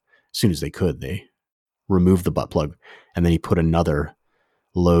soon as they could, they removed the butt plug, and then he put another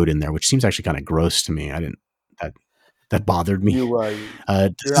load in there, which seems actually kind of gross to me. That bothered me. You're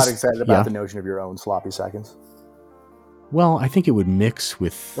not excited about the notion of your own sloppy seconds? Well, I think it would mix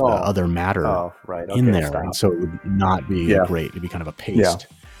with other matter in there, and so it would not be great. It'd be kind of a paste. Yeah.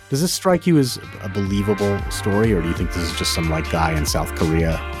 Does this strike you as a believable story, or do you think this is just some guy in South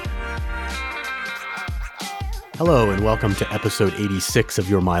Korea? Hello, and welcome to episode 86 of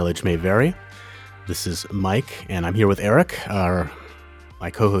Your Mileage May Vary. This is Mike, and I'm here with Eric. My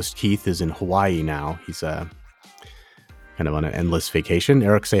co-host Keith is in Hawaii now. He's kind of on an endless vacation.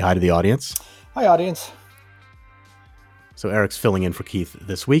 Eric, say hi to the audience. Hi, audience. So Eric's filling in for Keith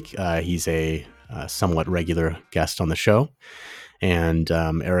this week. He's a somewhat regular guest on the show. And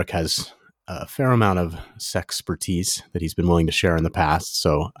Eric has a fair amount of sex expertise that he's been willing to share in the past.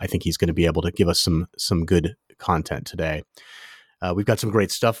 So I think he's going to be able to give us some good content today. We've got some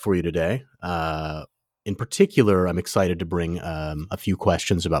great stuff for you today. In particular, I'm excited to bring a few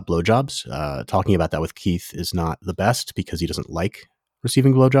questions about blowjobs. Talking about that with Keith is not the best because he doesn't like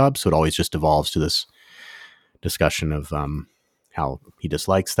receiving blowjobs. So it always just devolves to this discussion of how he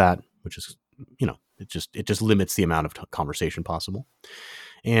dislikes that, which is, it just limits the amount of conversation possible.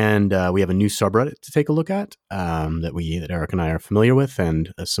 And we have a new subreddit to take a look at that Eric and I are familiar with,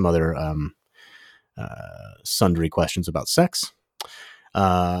 and some other sundry questions about sex.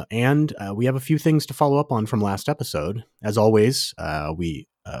 And we have a few things to follow up on from last episode. As always, we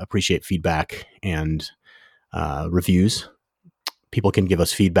appreciate feedback and reviews. People can give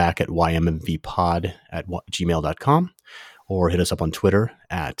us feedback at ymmvpod@gmail.com or hit us up on Twitter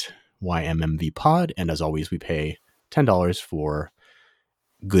at ymmvpod. And as always, we pay $10 for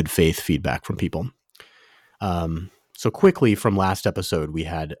good faith feedback from people. So quickly from last episode, we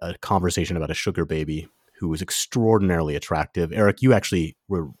had a conversation about a sugar baby who was extraordinarily attractive. Eric, you actually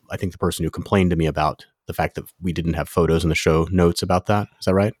were, I think, the person who complained to me about the fact that we didn't have photos in the show notes about that. Is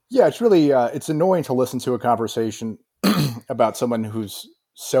that right? Yeah, it's really, it's annoying to listen to a conversation about someone who's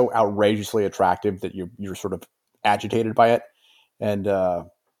so outrageously attractive that you're sort of agitated by it. And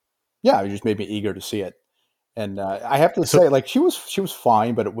it just made me eager to see it. And I have to say, she was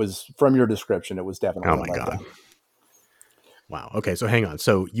fine, but it was, from your description, it was definitely. Oh my God. Wow. Okay. So hang on.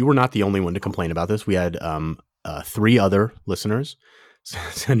 So you were not the only one to complain about this. We had 3 other listeners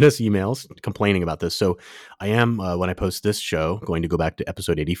send us emails complaining about this. So I am, when I post this show, going to go back to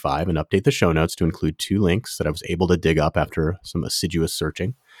episode 85 and update the show notes to include 2 links that I was able to dig up after some assiduous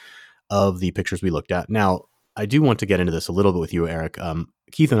searching of the pictures we looked at. Now, I do want to get into this a little bit with you, Eric.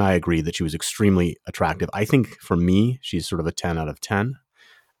 Keith and I agreed that she was extremely attractive. I think for me, she's sort of a 10 out of 10.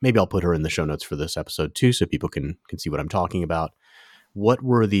 Maybe I'll put her in the show notes for this episode too, so people can see what I'm talking about. What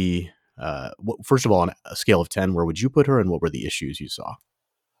were the, first of all, on a scale of 10, where would you put her, and what were the issues you saw?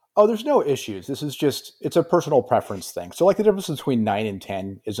 Oh, there's no issues. This is just, it's a personal preference thing. So the difference between 9 and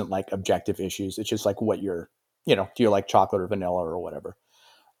 10 isn't objective issues. It's just what you're, do you like chocolate or vanilla or whatever?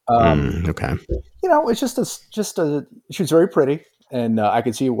 Okay. It's just she was very pretty, and I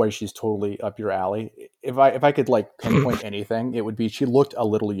could see why she's totally up your alley. If I could pinpoint anything, it would be she looked a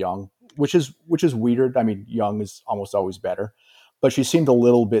little young, which is weird. I mean, young is almost always better, but she seemed a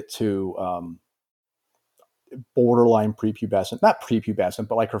little bit too borderline prepubescent. Not prepubescent,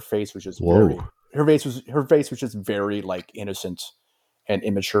 but her face was just her face was just very innocent and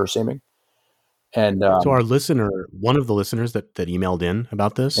immature seeming. And so our listener, one of the listeners that emailed in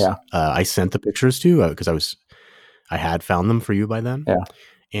about this, I sent the pictures to because I had found them for you by then. Yeah.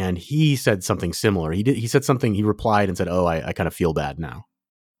 And he said something similar. He said something, he replied and said, "Oh, I kind of feel bad now."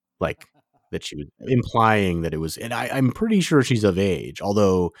 That she was implying that it was, and I'm pretty sure she's of age.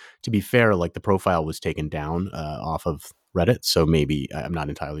 Although, to be fair, the profile was taken down off of Reddit. So maybe, I'm not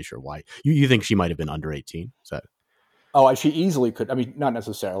entirely sure why. You think she might have been under 18? Is that? Oh, she easily could. I mean, not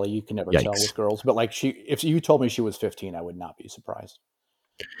necessarily. You can never tell with girls, but if you told me she was 15, I would not be surprised.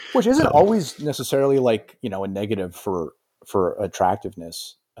 Which isn't always necessarily a negative for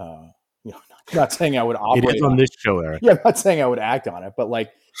attractiveness. Not saying I would operate. It is on this show, Eric. Yeah, I'm not saying I would act on it, but when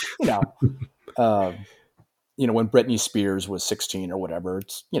Britney Spears was 16 or whatever,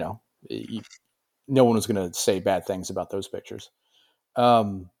 it's no one was going to say bad things about those pictures.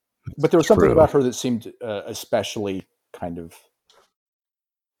 But there was something about her that seemed especially kind of,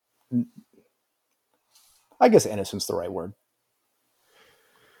 I guess innocent's the right word.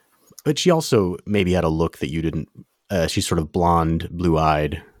 But she also maybe had a look that you didn't, she's sort of blonde,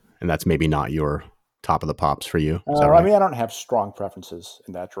 blue-eyed, and that's maybe not your top of the pops for you. Is that right? I mean, I don't have strong preferences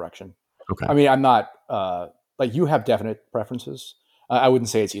in that direction. Okay. I mean, I'm not, you have definite preferences. I wouldn't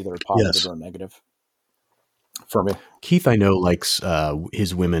say it's either positive or negative. for me. Keith, I know, likes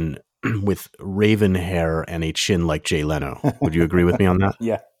his women with raven hair and a chin like Jay Leno. Would you agree with me on that?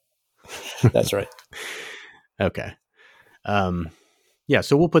 Yeah, that's right. Okay. Yeah,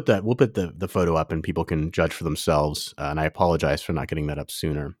 so we'll put the photo up and people can judge for themselves. And I apologize for not getting that up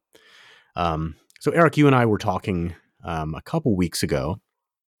sooner. So Eric, you and I were talking a couple weeks ago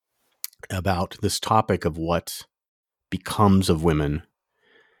about this topic of what becomes of women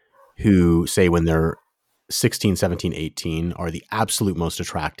who say when they're 16, 17, 18 are the absolute most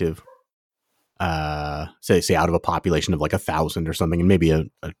attractive, say out of a population of like 1,000 or something, and maybe a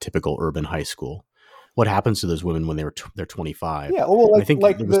typical urban high school. What happens to those women when they're 25? Yeah, well, And I think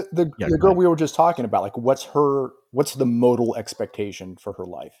the girl we were just talking about, like what's the modal expectation for her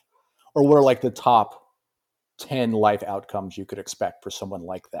life, or what are like the top 10 life outcomes you could expect for someone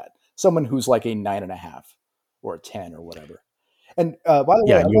like that, someone who's like a 9.5 or a 10 or whatever. And by the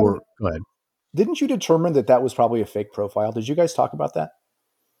way, go ahead. Didn't you determine that was probably a fake profile? Did you guys talk about that?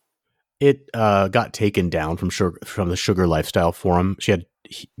 It got taken down from the Sugar Lifestyle forum. She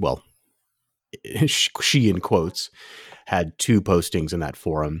in quotes had 2 postings in that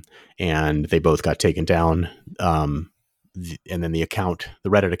forum, and they both got taken down. And then the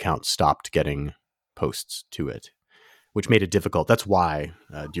Reddit account stopped getting posts to it, which made it difficult. That's why,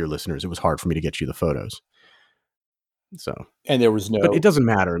 dear listeners, it was hard for me to get you the photos. So, and there was but it doesn't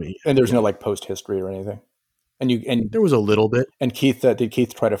matter. And there's no like post history or anything. And there was a little bit. And Keith, did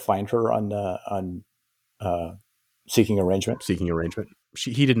Keith try to find her on Seeking Arrangement? Seeking Arrangement.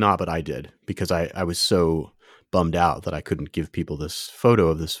 He did not, but I did, because I was so bummed out that I couldn't give people this photo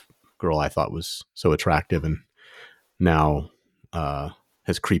of this girl I thought was so attractive, and now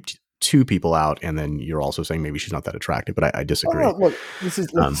has creeped 2 people out. And then you're also saying maybe she's not that attractive, but I disagree. Oh, look,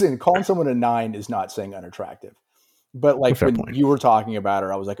 listen, calling someone a 9 is not saying unattractive. But like when you were talking about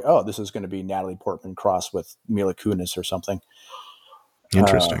her, I was like, oh, this is going to be Natalie Portman crossed with Mila Kunis or something.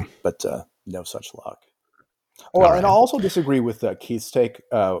 Interesting. But no such luck. Well, right. And I also disagree with Keith's take,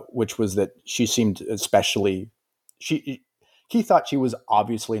 which was that she seemed Keith thought she was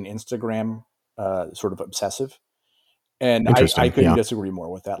obviously an Instagram sort of obsessive. And I couldn't disagree more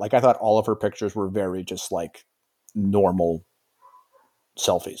with that. Like, I thought all of her pictures were very just like normal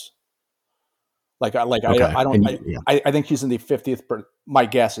selfies. I think she's in the 50th. My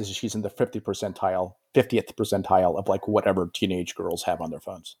guess is she's in the 50th percentile of like whatever teenage girls have on their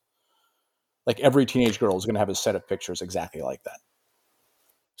phones. Like every teenage girl is going to have a set of pictures exactly like that.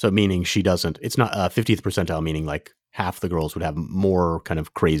 So meaning she doesn't, it's not 50th percentile, meaning like half the girls would have more kind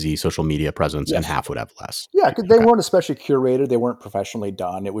of crazy social media presence, and half would have less. Yeah, because they weren't especially curated. They weren't professionally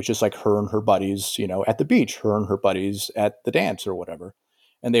done. It was just like her and her buddies, at the beach, her and her buddies at the dance or whatever.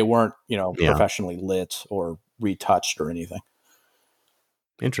 And they weren't, professionally lit or retouched or anything.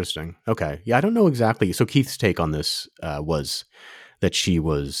 Interesting. Okay. Yeah, I don't know exactly. So Keith's take on this was that she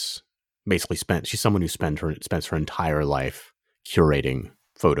was basically she's someone who spends her entire life curating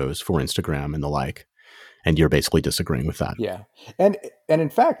photos for Instagram and the like. And you're basically disagreeing with that. Yeah. And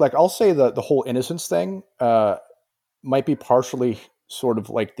in fact, like I'll say the whole innocence thing might be partially sort of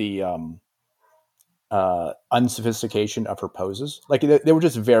like the unsophistication of her poses. Like they were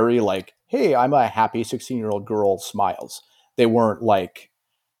just very like, hey, I'm a happy 16-year-old girl smiles. They weren't like,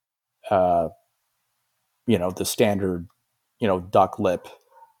 the standard, duck lip.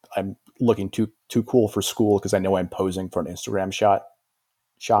 I'm looking too cool for school because I know I'm posing for an Instagram shot.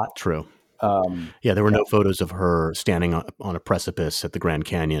 True. There were no photos of her standing on a precipice at the Grand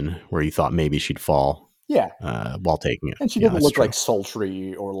Canyon where you thought maybe she'd fall. Yeah. While taking it. And she didn't look like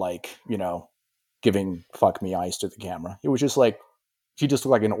sultry or like, giving fuck me eyes to the camera. It was just like, she just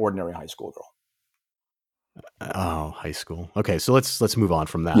looked like an ordinary high school girl. Oh, high school. Okay. So let's move on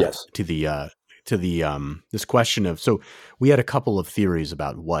from that. Yes. To the this question of, so we had a couple of theories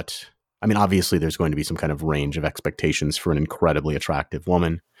about obviously there's going to be some kind of range of expectations for an incredibly attractive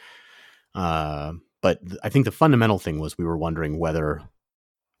woman. But I think the fundamental thing was we were wondering whether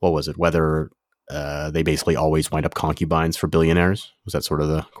they basically always wind up concubines for billionaires. Was that sort of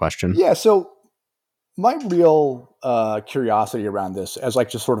the question? Yeah. So my real curiosity around this, as like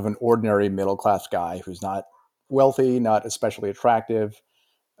just sort of an ordinary middle-class guy who's not wealthy, not especially attractive,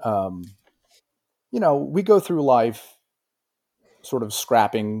 we go through life sort of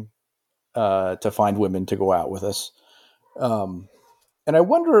scrapping to find women to go out with us. And I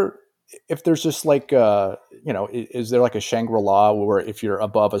wonder if there's just like, is there like a Shangri-La where if you're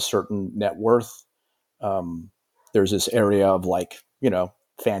above a certain net worth, there's this area of like,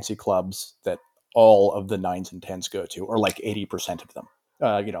 fancy clubs that all of the 9s and 10s go to, or like 80% of them.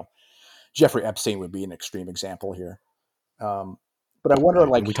 Jeffrey Epstein would be an extreme example here. But I wonder,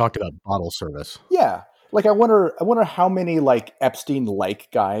 like, we talked about bottle service. Yeah. Like I wonder how many like Epstein like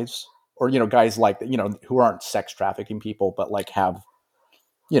guys, or guys like who aren't sex trafficking people, but like have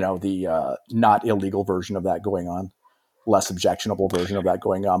the not illegal version of that going on, less objectionable version of that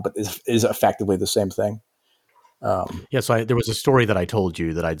going on, but is effectively the same thing. Yeah, so there was a story that I told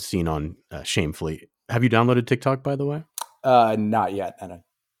you that I'd seen on Shamefully. Have you downloaded TikTok, by the way? Not yet, and I'm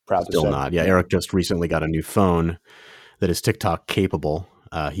proud to Still say. not. Yeah, Eric just recently got a new phone that is TikTok capable.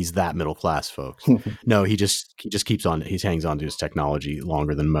 He's that middle class, folks. No, he just keeps on. He hangs on to his technology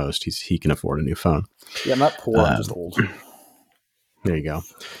longer than most. He can afford a new phone. Yeah, I'm not poor. I'm just old. There you go.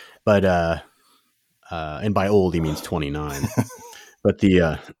 But and by old he means 29. But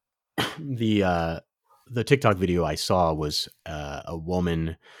the TikTok video I saw was a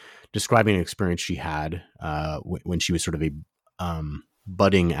woman describing an experience she had when she was sort of a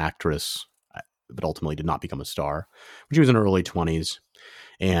budding actress, but ultimately did not become a star. When she was in her early 20s,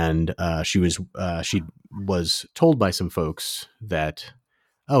 and she was told by some folks that,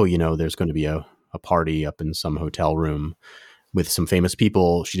 oh, there's going to be a party up in some hotel room with some famous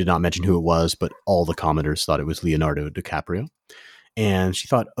people. She did not mention who it was, but all the commenters thought it was Leonardo DiCaprio. And she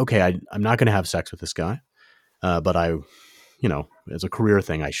thought, okay, I'm not going to have sex with this guy, but as a career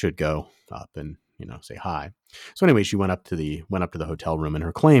thing, I should go up and say hi. So anyway, she went up to the hotel room, and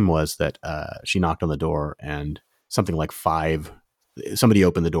her claim was that she knocked on the door, and something like somebody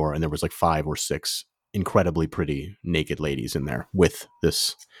opened the door, and there was like 5 or 6 incredibly pretty naked ladies in there with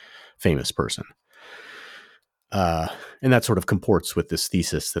this famous person. And that sort of comports with this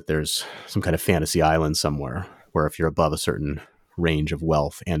thesis that there's some kind of fantasy island somewhere where if you're above a certain range of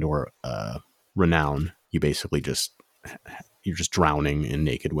wealth and or renown, you're just drowning in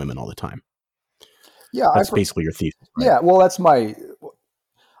naked women all the time. Yeah, that's basically your thesis. Right? Yeah, well, that's my.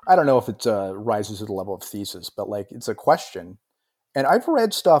 I don't know if it rises to the level of thesis, but like it's a question. And I've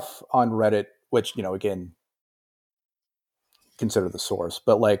read stuff on Reddit, which again, consider the source,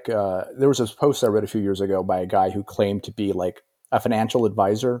 but like there was this post I read a few years ago by a guy who claimed to be like a financial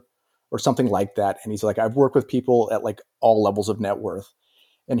advisor or something like that, and he's like, I've worked with people at like all levels of net worth,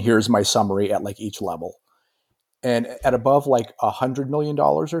 and here's my summary at like each level. And at above like $100 million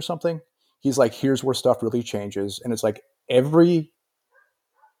or something, he's like, here's where stuff really changes. And it's like every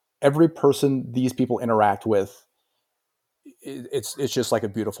person these people interact with, it's just like a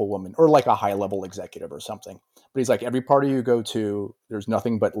beautiful woman or like a high level executive or something. But he's like, every party you go to, there's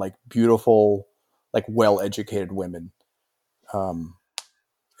nothing but like beautiful, like well-educated women. Yeah,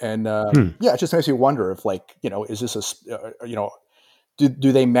 it just makes you wonder if like, is this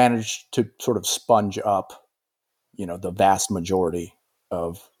do they manage to sort of sponge up the vast majority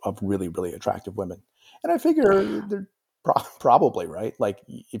of really, really attractive women? And I figure they're probably right. Like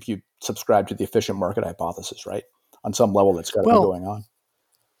if you subscribe to the efficient market hypothesis, right, on some level that's got to be going on.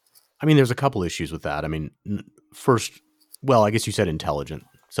 I mean, there's a couple issues with that. I mean, first, well, I guess you said intelligent.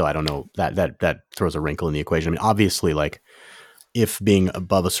 So I don't know, that throws a wrinkle in the equation. I mean, obviously, like if being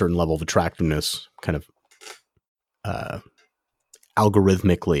above a certain level of attractiveness kind of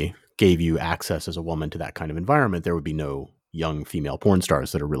algorithmically gave you access as a woman to that kind of environment, there would be no young female porn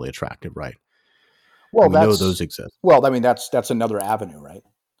stars that are really attractive, right? Well, we know those exist. Well, I mean, that's another avenue, right?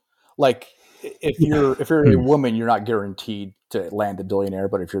 Like if you're a woman, you're not guaranteed to land the billionaire,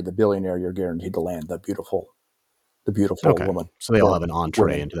 but if you're the billionaire, you're guaranteed to land the beautiful woman. So they all have an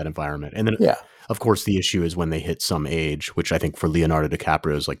entree into that environment. And then, of course, the issue is when they hit some age, which I think for Leonardo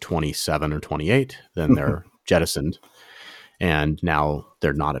DiCaprio is like 27 or 28, then they're jettisoned. And now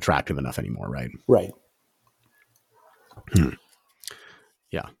they're not attractive enough anymore, right? Right.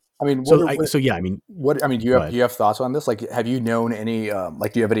 Yeah. I mean, do you have thoughts on this? Like, have you known any,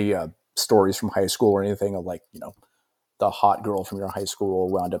 do you have any stories from high school or anything of like, the hot girl from your high school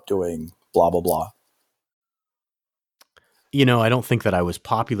wound up doing blah, blah, blah? I don't think that I was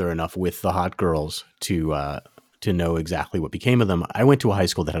popular enough with the hot girls to know exactly what became of them. I went to a high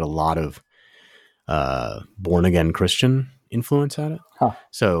school that had a lot of born again Christian influence at it. Huh.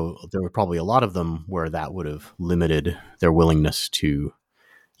 So there were probably a lot of them where that would have limited their willingness to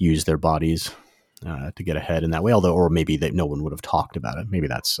use their bodies to get ahead in that way. Or maybe that no one would have talked about it. Maybe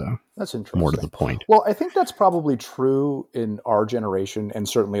that's interesting. More to the point. Well, I think that's probably true in our generation and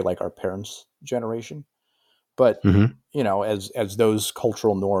certainly like our parents' generation. But, as those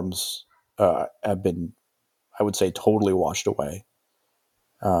cultural norms have been, I would say, totally washed away.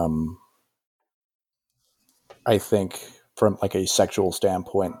 I think from like a sexual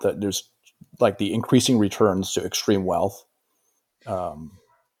standpoint that there's like the increasing returns to extreme wealth. I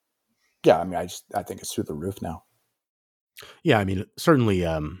mean, I think it's through the roof now. Yeah, I mean, certainly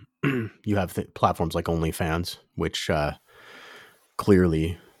you have platforms like OnlyFans, which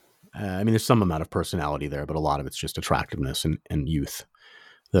clearly I mean, there's some amount of personality there, but a lot of it's just attractiveness and youth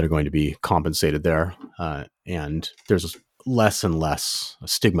that are going to be compensated there. And there's less and less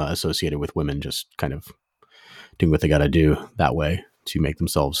stigma associated with women just kind of doing what they got to do that way to make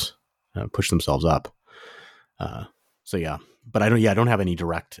themselves push themselves up. So yeah, but I don't have any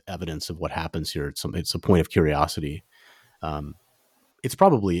direct evidence of what happens here. It's a point of curiosity. It's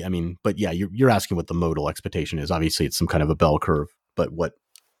probably, I mean, but yeah, you're asking what the modal expectation is. Obviously it's some kind of a bell curve, but what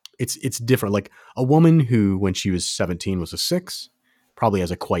it's different. Like a woman who, when she was 17 was a 6, probably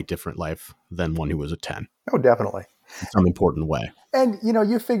has a quite different life than one who was a 10. Oh, definitely. In some important way. And,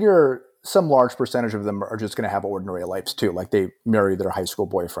 you figure some large percentage of them are just going to have ordinary lives too. Like they marry their high school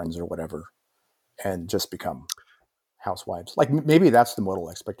boyfriends or whatever and just become housewives. Like maybe that's the modal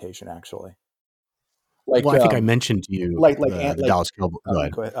expectation, actually. Like, well, I think I mentioned to you the Dallas Cowboys.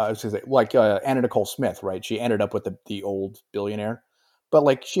 Go ahead. I was going to say, like Anna Nicole Smith, right? She ended up with the old billionaire, but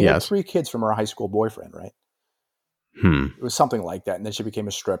like she had 3 kids from her high school boyfriend, right? It was something like that, and then she became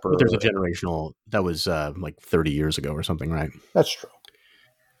a stripper. But there's a generational that was like 30 years ago or something, right? That's true.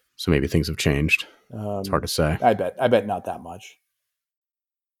 So maybe things have changed. It's hard to say. I bet not that much.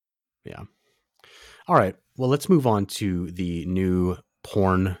 Yeah. All right. Well, let's move on to the new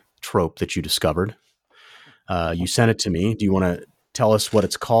porn trope that you discovered. You sent it to me. Do you want to tell us what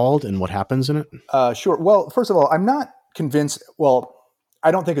it's called and what happens in it? Sure. Well, first of all, I'm not convinced. Well, I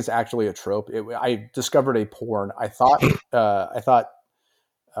don't think it's actually a trope. I discovered a porn. I thought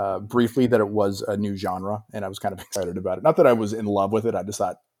briefly that it was a new genre, and I was kind of excited about it. Not that I was in love with it. I just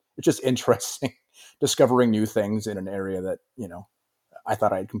thought it's just interesting discovering new things in an area that, I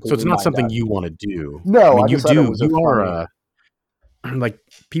thought I'd completely. So it's not something out. You want to do. No, I mean, you are like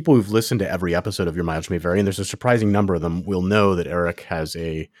people who've listened to every episode of Your Mileage May Vary, and there's a surprising number of them, will know that Eric has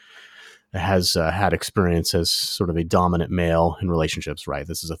had experience as sort of a dominant male in relationships, right?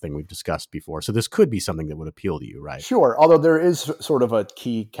 This is a thing we've discussed before. So this could be something that would appeal to you, right? Sure. Although there is sort of a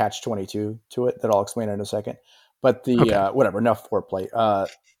key catch-22 to it that I'll explain in a second. But whatever, enough foreplay.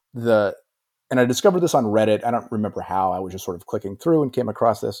 And I discovered this on Reddit. I don't remember how. I was just sort of clicking through and came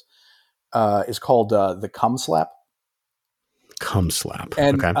across this. It's called the cum slap. Cum slap.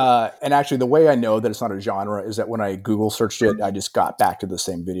 And okay. And actually, the way I know that it's not a genre is that when I Google searched it, I just got back to the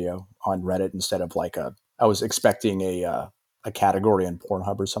same video on Reddit instead of I was expecting a category in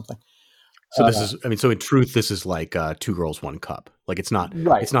Pornhub or something. So this is, I mean, so in truth, this is like 2 Girls, 1 Cup. Like it's not,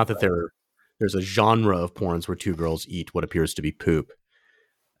 right, it's not that there's a genre of porns where 2 girls eat what appears to be poop.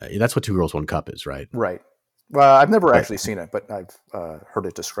 That's what 2 Girls, 1 Cup is, right? Right. Well, I've never actually seen it, but I've heard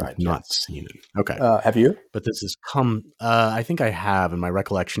it described. Not seen it. Okay. Have you? But this is I think I have, and my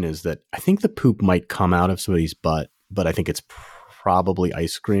recollection is that I think the poop might come out of somebody's butt, but I think it's probably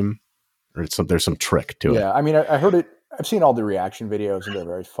ice cream, or there's some trick to it. Yeah, I mean, I heard it. I've seen all the reaction videos, and they're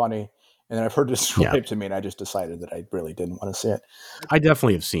very funny. And then I've heard it described to me, and I just decided that I really didn't want to see it. I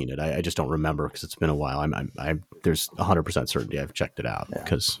definitely have seen it. I just don't remember because it's been a while. There's 100% certainty I've checked it out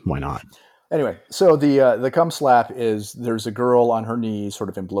because why not? Anyway, so the cum slap is there's a girl on her knees, sort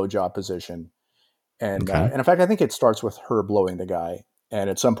of in blowjob position, and in fact, I think it starts with her blowing the guy, and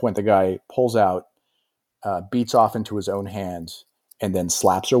at some point the guy pulls out, beats off into his own hands, and then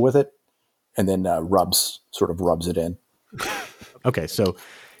slaps her with it, and then rubs it in. Okay, so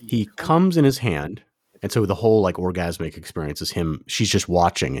he comes in his hand, and so the whole like orgasmic experience is she's just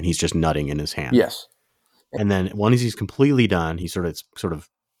watching, and he's just nutting in his hand. Yes, and then once he's completely done, he sort of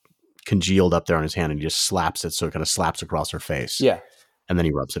congealed up there on his hand, and he just slaps it, so it kind of slaps across her face. Yeah, and then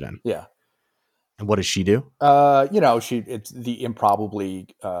he rubs it in. Yeah. And what does she do? It's the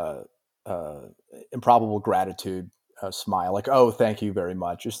improbable gratitude smile, like, oh, thank you very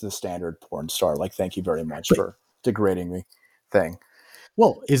much. Just the standard porn star, like, thank you very much for degrading me thing.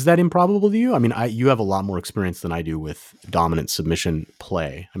 Well, is that improbable to you? I mean, you have a lot more experience than I do with dominant submission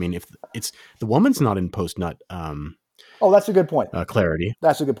play. I mean, if it's the woman's not in post nut. Oh, that's a good point. Clarity.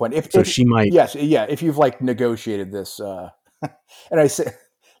 That's a good point. If she might, yes, yeah. If you've like negotiated this, and I say,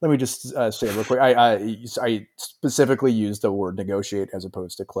 let me just say it real quick. I specifically use the word negotiate as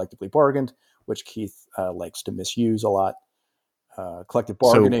opposed to collectively bargained, which Keith likes to misuse a lot. Collective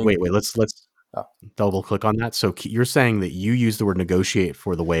bargaining. So wait. Let's double click on that. So you're saying that you use the word negotiate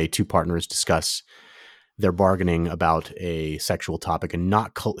for the way 2 partners discuss their bargaining about a sexual topic, and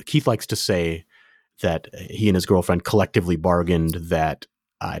not Keith likes to say that he and his girlfriend collectively bargained that,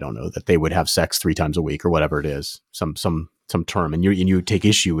 I don't know, that they would have sex 3 times a week or whatever it is, some term, and you take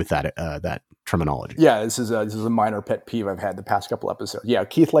issue with that terminology. Yeah, this is a minor pet peeve I've had the past couple episodes. Yeah,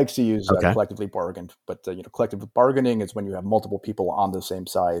 Keith likes to use collectively bargained, but collective bargaining is when you have multiple people on the same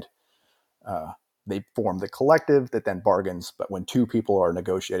side, they form the collective that then bargains. But when two people are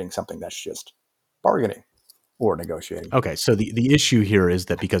negotiating something, that's just bargaining or negotiating. Okay, so the issue here is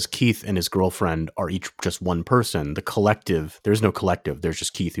that because Keith and his girlfriend are each just one person, the collective, there's no collective. There's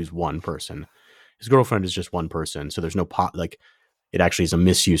just Keith, who's one person. His girlfriend is just one person. So there's no like, it actually is a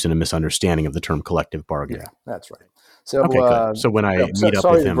misuse and a misunderstanding of the term collective bargaining. Yeah, that's right. So, okay, good. So when I meet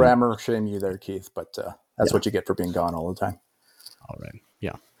up with him, grammar shame you there, Keith, but that's what you get for being gone all the time. All right.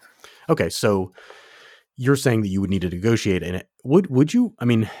 Yeah. Okay. So you're saying that you would need to negotiate, and would you? I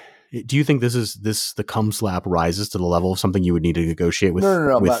mean, do you think the cum slap rises to the level of something you would need to negotiate with?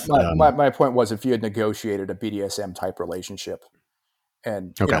 No. My point was, if you had negotiated a BDSM type relationship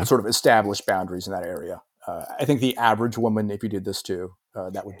and sort of established boundaries in that area, I think the average woman, if you did this too,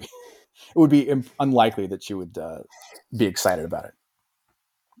 that would be it would be unlikely that she would be excited about it.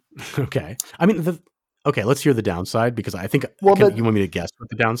 Okay. I mean, okay, let's hear the downside, because I think you want me to guess what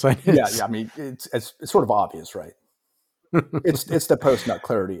the downside is. Yeah. I mean, it's sort of obvious, right? It's the post-nut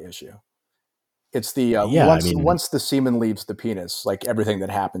clarity issue. It's the once the semen leaves the penis, like everything that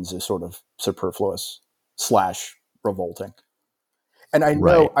happens is sort of superfluous / revolting. And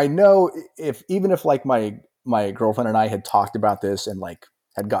I know even if like my girlfriend and I had talked about this and like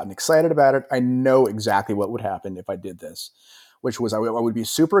had gotten excited about it, I know exactly what would happen if I did this, which was I would be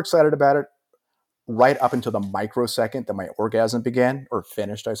super excited about it right up until the microsecond that my orgasm began or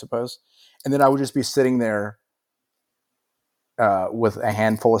finished, I suppose. And then I would just be sitting there with a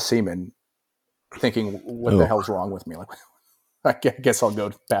handful of semen thinking, what the hell's wrong with me? Like, I guess I'll go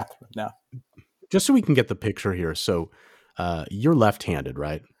to the bathroom now. Just so we can get the picture here. So you're left-handed,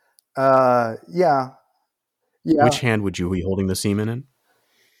 right? Yeah. Which hand would you be holding the semen in?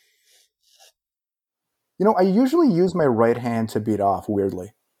 I usually use my right hand to beat off,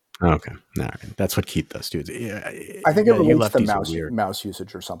 weirdly. Okay. No, that's what Keith does, dude. I think it relates to mouse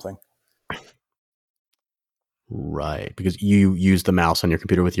usage or something. Right. Because you use the mouse on your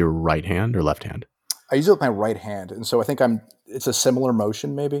computer with your right hand or left hand? I use it with my right hand. And so I think it's a similar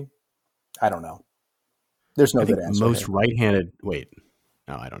motion, maybe. I don't know. There's no good answer. Most right-handed,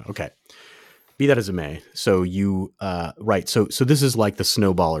 I don't know. Okay. Be that as it may. So you, right. So this is like the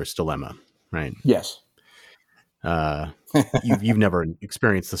snowballer's dilemma, right? Yes. You've never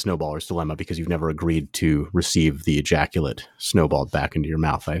experienced the snowballer's dilemma because you've never agreed to receive the ejaculate snowballed back into your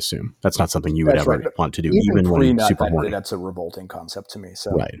mouth, I assume. That's not something you would ever want to do, even when super horny. That's a revolting concept to me.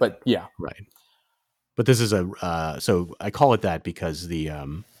 So, right. But yeah. Right. But this is so I call it that because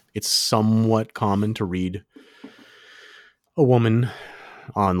it's somewhat common to read a woman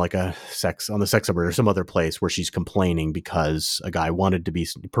on like the sex subreddit or some other place where she's complaining because a guy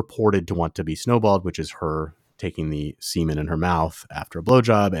purported to want to be snowballed, which is her taking the semen in her mouth after a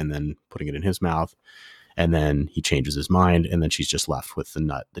blowjob and then putting it in his mouth. And then he changes his mind, and then she's just left with the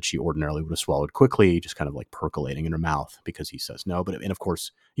nut that she ordinarily would have swallowed quickly, just kind of like percolating in her mouth because he says no. And of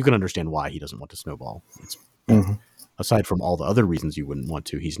course, you can understand why he doesn't want to snowball. Aside from all the other reasons you wouldn't want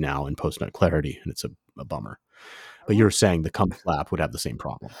to, he's now in post-nut clarity, and it's a bummer. But you're saying the cum slap would have the same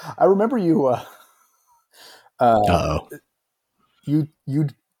problem. I remember you.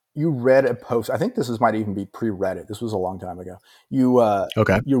 You read a post. I think this might even be pre-Reddit. This was a long time ago.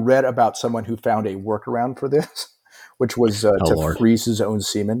 You read about someone who found a workaround for this, which was to freeze his own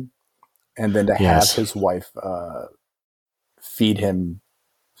semen, and then to have his wife feed him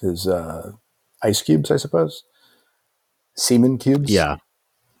his ice cubes, I suppose, semen cubes. Yeah.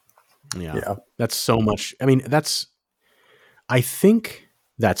 That's so much. I mean, I think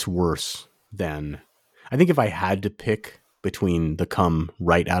that's worse than. I think if I had to pick between the cum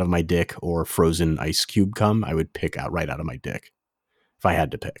right out of my dick or frozen ice cube cum, I would pick right out of my dick if I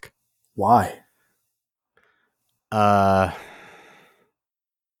had to pick. Why? I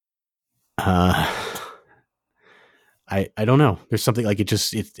don't know. There's something like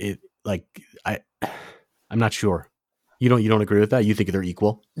I'm not sure. You don't agree with that? You think they're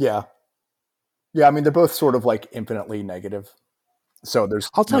equal? Yeah. Yeah. I mean, they're both sort of like infinitely negative. So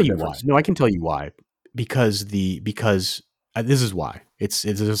I'll tell you why. No, I can tell you why. Because this is why. It's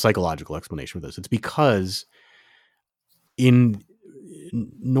a psychological explanation for this. It's because in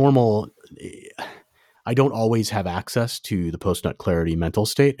normal, I don't always have access to the post-nut clarity mental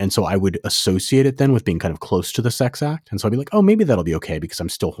state. And so I would associate it then with being kind of close to the sex act. And so I'd be like, oh, maybe that'll be okay because I'm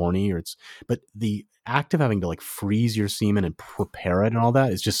still horny. But the act of having to like freeze your semen and prepare it and all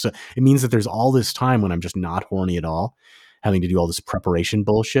that is just, it means that there's all this time when I'm just not horny at all, having to do all this preparation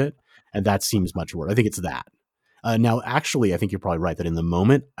bullshit. And that seems much worse. I think it's that. Now, actually, I think you're probably right that in the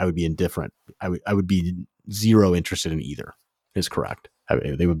moment I would be indifferent. I would be zero interested in either. Is correct.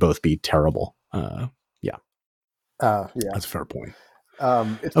 They would both be terrible. Yeah. That's a fair point.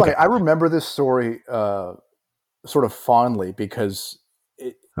 It's funny. Okay. I remember this story sort of fondly because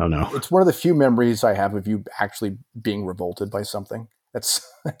Oh no. it's one of the few memories I have of you actually being revolted by something. That's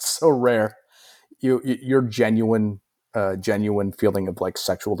so rare. Your genuine feeling of like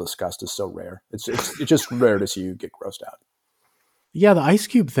sexual disgust is so rare. It's just rare to see you get grossed out. Yeah, the ice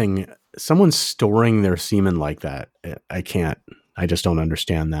cube thing. Someone storing their semen like that. I can't. I just don't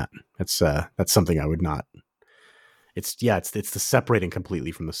understand that. That's something I would not. It's the separating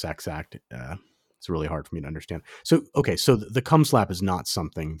completely from the sex act. It's really hard for me to understand. So okay, so the cum slap is not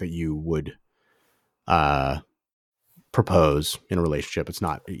something that you would uh propose in a relationship. It's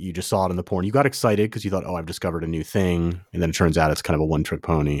not. You just saw it in the porn. You got excited because you thought, oh, I've discovered a new thing, and then it turns out it's kind of a one trick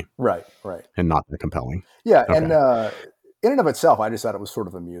pony, Right. and not that compelling. Yeah, Okay. and in and of itself, I just thought it was sort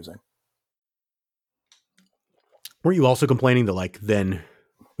of amusing. Were you also complaining that like then?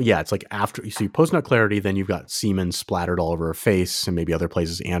 Yeah, it's like after you see post nut clarity, then you've got semen splattered all over her face and maybe other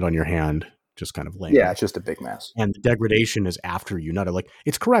places and on your hand, just kind of laying. Yeah, it's just a big mess. And the degradation is after you nut. Like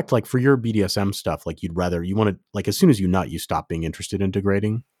it's correct. Like for your BDSM stuff, like you want to like as soon as you nut, you stop being interested in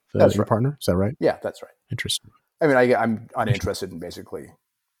degrading your partner. Is that right? Yeah, that's right. Interesting. I mean, I'm uninterested in basically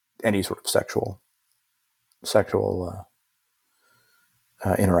any sort of sexual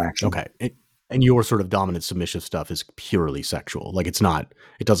interaction. Okay. And your sort of dominant submissive stuff is purely sexual. Like it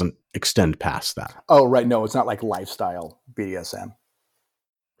doesn't extend past that. Oh, right. No, it's not like lifestyle BDSM.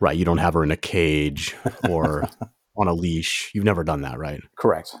 Right. You don't have her in a cage or on a leash. You've never done that, right?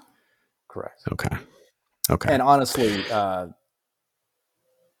 Correct. Okay. And honestly,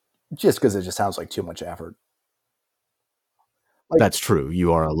 just because it just sounds like too much effort. Like, that's true.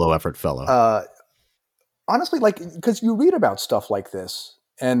 You are a low effort fellow. Honestly, like, because you read about stuff like this,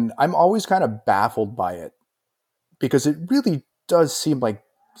 and I'm always kind of baffled by it because it really does seem like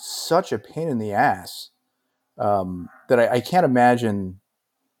such a pain in the ass that I can't imagine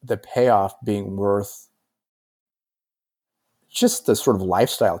the payoff being worth just the sort of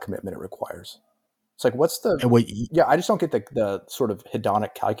lifestyle commitment it requires. It's like, what's the... I just don't get the sort of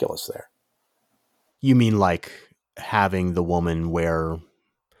hedonic calculus there. You mean like having the woman wear...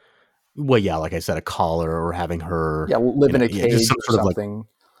 Well, yeah, like I said, a collar or having her... live in a cage or something. Like,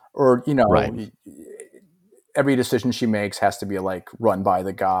 or, right. Every decision she makes has to be like run by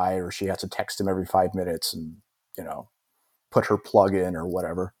the guy, or she has to text him every 5 minutes and, put her plug in or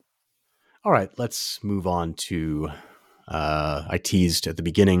whatever. All right, let's move on to... I teased at the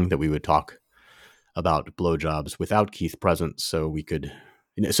beginning that we would talk about blowjobs without Keith present, so we could...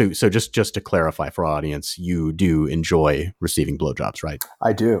 So just to clarify for our audience, you do enjoy receiving blowjobs, right?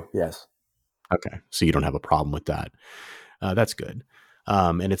 I do, yes. Okay, so you don't have a problem with that. That's good.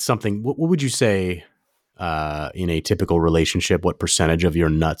 And it's something. What would you say in a typical relationship? What percentage of your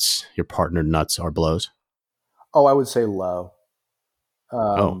partner nuts, are blows? Oh, I would say low.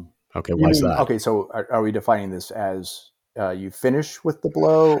 Okay. Why is that? Okay, so are we defining this as you finish with the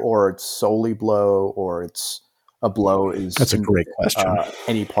blow, or it's solely blow, or it's a blow is... That's a great question.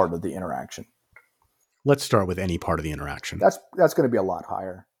 Any part of the interaction. Let's start with any part of the interaction. That's going to be a lot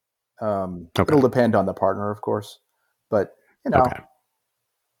higher. It'll depend on the partner, of course, but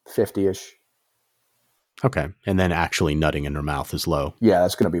 50-ish. Okay, and then actually nutting in her mouth is low. Yeah,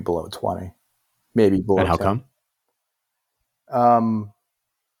 that's going to be below 20, maybe below. And how 10. Come?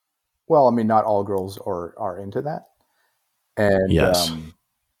 Well, I mean, not all girls are into that, and yes,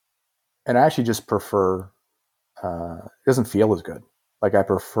 and I actually just prefer. It doesn't feel as good. Like I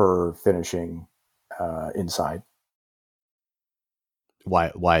prefer finishing inside.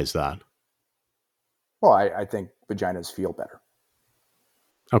 Why is that? Well, I think vaginas feel better.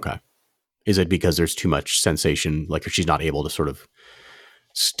 Okay. Is it because there's too much sensation, like she's not able to sort of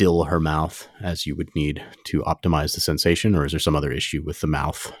still her mouth as you would need to optimize the sensation, or is there some other issue with the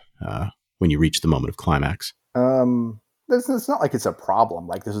mouth when you reach the moment of climax? It's not like it's a problem.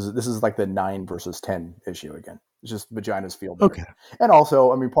 Like this is like the 9 versus 10 issue again. It's just vaginas feel better. Okay. And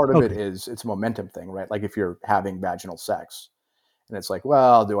also, I mean, part of it is it's a momentum thing, right? Like if you're having vaginal sex and it's like,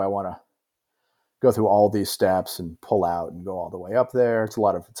 well, do I want to go through all these steps and pull out and go all the way up there? It's a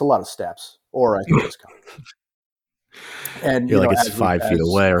lot of steps, or I can just come. And you're like, it's 5 feet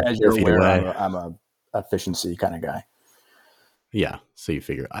away or 4 feet away. I'm a efficiency kind of guy. Yeah. So you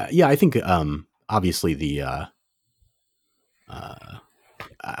figure, I think, obviously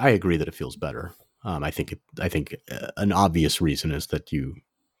I agree that it feels better. I think an obvious reason is that you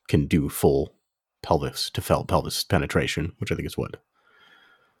can do full pelvis penetration, which I think is what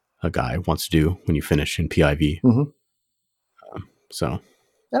a guy wants to do when you finish in PIV. Mm-hmm.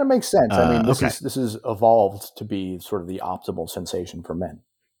 And it makes sense. I mean, this is evolved to be sort of the optimal sensation for men.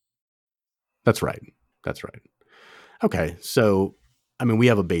 That's right. Okay. So I mean, we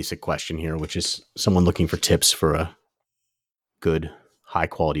have a basic question here, which is someone looking for tips for a good, high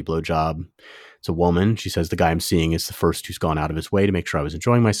quality blowjob. It's a woman. She says, the guy I'm seeing is the first who's gone out of his way to make sure I was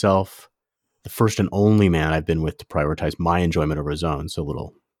enjoying myself. The first and only man I've been with to prioritize my enjoyment over his own. So a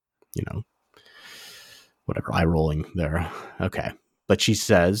little, whatever, eye rolling there. Okay. But she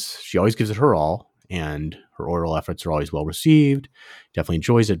says she always gives it her all, and her oral efforts are always well received. Definitely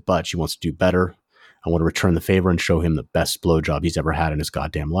enjoys it, but she wants to do better. I want to return the favor and show him the best blowjob he's ever had in his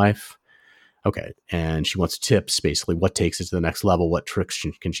goddamn life. Okay. And she wants tips, basically. What takes it to the next level? What tricks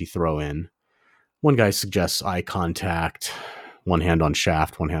can she throw in? One guy suggests eye contact, one hand on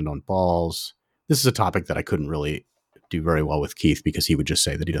shaft, one hand on balls. This is a topic that I couldn't really do very well with Keith because he would just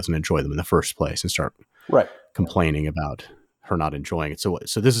say that he doesn't enjoy them in the first place and start complaining about her not enjoying it. So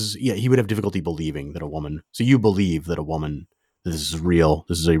this is, he would have difficulty believing that a woman, so you believe that a woman, this is a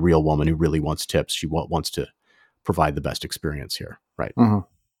real woman who really wants tips. She wants to provide the best experience here, right? Mm-hmm.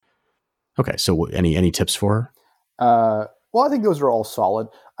 Okay, so any tips for her? Well, I think those are all solid.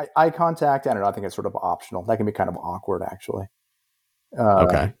 Eye contact, I don't know, I think it's sort of optional. That can be kind of awkward, actually.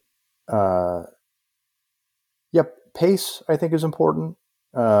 Okay. Yep, pace, I think, is important.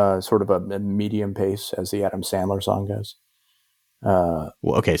 Sort of a medium pace, as the Adam Sandler song goes. Well,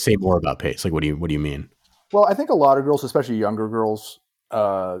 okay, say more about pace. Like, what do you mean? Well, I think a lot of girls, especially younger girls,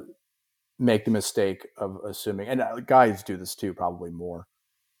 make the mistake of assuming, and guys do this too, probably more.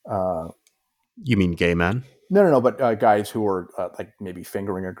 You mean gay men? No, but guys who are like maybe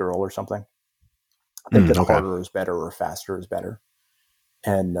fingering a girl or something. I think that harder is better or faster is better.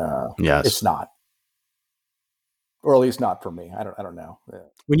 And yes, it's not. Or at least not for me. I don't know. Yeah.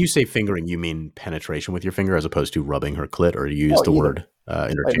 When you say fingering, you mean penetration with your finger as opposed to rubbing her clit, or you use the word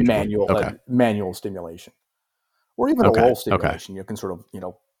interchangeably? Manual stimulation. Or even oral stimulation. You can sort of,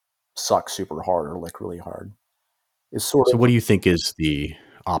 suck super hard or lick really hard. So what do you think is the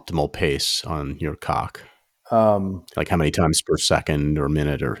optimal pace on your cock? Like how many times per second or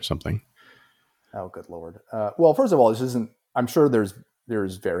minute or something? Oh, good Lord. Well, first of all, I'm sure there's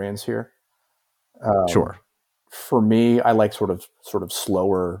variance here. Sure. For me, I like sort of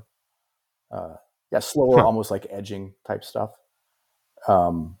slower, almost like edging type stuff.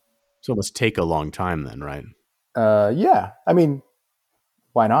 So it must take a long time then, right? Yeah. I mean,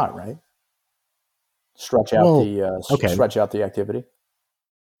 why not, right? Stretch out the activity.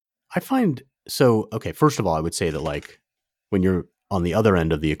 I find first of all, I would say that like when you're on the other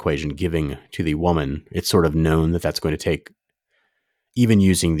end of the equation giving to the woman, it's sort of known that that's going to take, even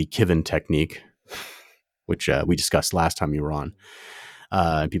using the Kiven technique, which we discussed last time you were on.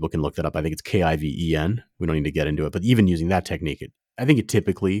 People can look that up. I think it's Kiven. We don't need to get into it, but even using that technique, I think it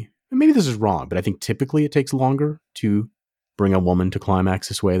typically, and maybe this is wrong, but I think typically it takes longer to bring a woman to climax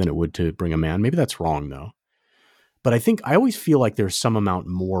this way than it would to bring a man. Maybe that's wrong though. But I always feel like there's some amount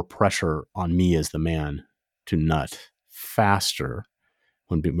more pressure on me as the man to nut faster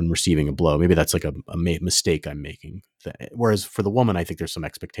when receiving a blow. Maybe that's like a mistake I'm making. Whereas for the woman, I think there's some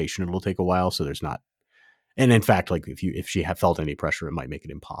expectation it'll take a while. So there's not. And in fact, like if she had felt any pressure, it might make it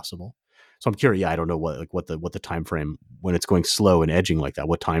impossible. So I'm curious. I don't know what the time frame when it's going slow and edging like that.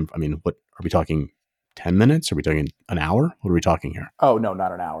 What time? I mean, what are we talking? 10 minutes? Are we talking an hour? What are we talking here? Oh no,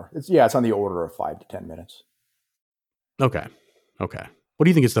 not an hour. It's on the order of 5 to 10 minutes. Okay. What do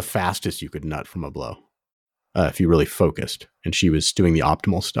you think is the fastest you could nut from a blow? If you really focused and she was doing the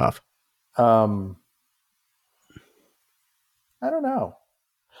optimal stuff. I don't know.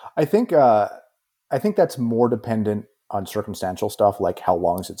 I think that's more dependent on circumstantial stuff, like how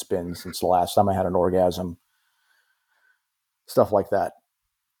long it's been since the last time I had an orgasm, stuff like that.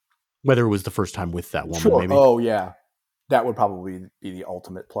 Whether it was the first time with that woman, sure. Maybe. Oh yeah, that would probably be the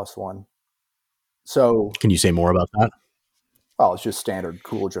ultimate +1. So, can you say more about that? Well, it's just standard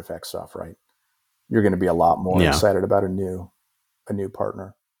Coolidge effect stuff, right? You're going to be a lot more excited about a new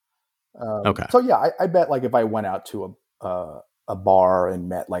partner. Okay. So yeah, I bet like if I went out to a bar and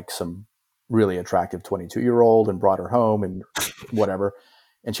met like some really attractive 22-year-old and brought her home and whatever,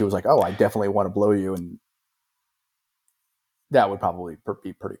 and she was like, "Oh, I definitely want to blow you," and that would probably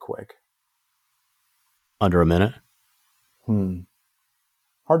be pretty quick. Under a minute?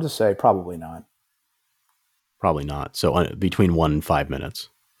 Hard to say. Probably not. So between 1 and 5 minutes.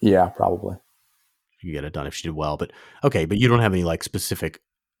 Yeah, probably. You get it done if she did well. But okay, but you don't have any like specific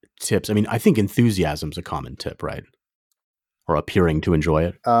tips. I mean, I think enthusiasm's a common tip, right? Or appearing to enjoy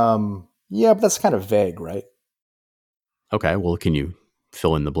it. Yeah, but that's kind of vague, right? Okay, well, can you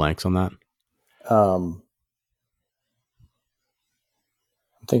fill in the blanks on that? I'm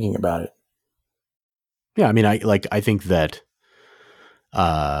thinking about it. Yeah, I mean, I think that.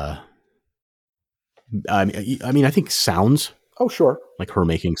 I mean, I think sounds Oh, sure. like her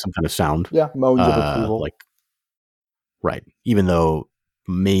making some kind of sound. Yeah, moans of approval. Like, right. Even though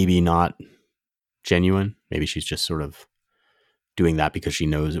maybe not genuine, maybe she's just sort of doing that because she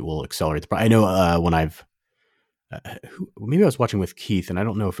knows it will accelerate the. I know when I've maybe I was watching with Keith, and I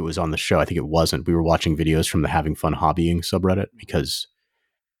don't know if it was on the show. I think it wasn't. We were watching videos from the Having Fun Hobbying subreddit because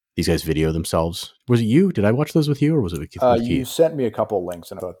these guys video themselves. Was it you? Did I watch those with you, or was it with Keith? You sent me a couple of links,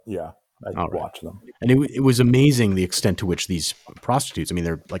 and I thought, yeah, I watched them. And it was amazing the extent to which these prostitutes, I mean,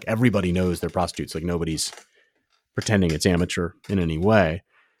 they're like, everybody knows they're prostitutes. Like, nobody's pretending it's amateur in any way.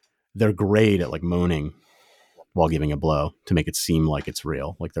 They're great at like moaning while giving a blow to make it seem like it's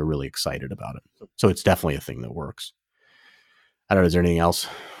real. Like they're really excited about it. So it's definitely a thing that works. I don't know. Is there anything else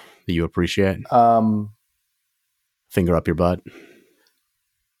that you appreciate? Finger up your butt.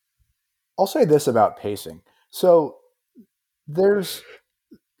 I'll say this about pacing. So there's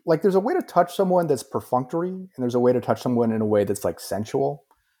a way to touch someone that's perfunctory, and there's a way to touch someone in a way that's like sensual.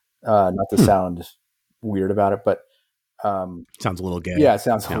 Not to sound weird about it, but sounds a little gay. Yeah, it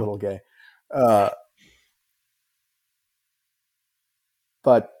sounds a little gay.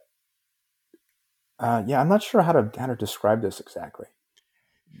 But I'm not sure how to describe this exactly.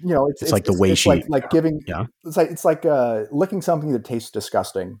 You know, it's like the way she like giving. Yeah, it's like licking something that tastes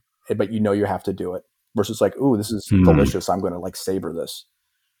disgusting, but you know you have to do it. Versus like, ooh, this is delicious. I'm going to like savor this.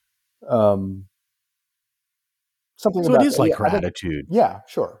 Something. So about it is like gratitude. Yeah,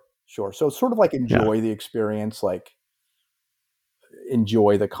 sure. So it's sort of like enjoy the experience, like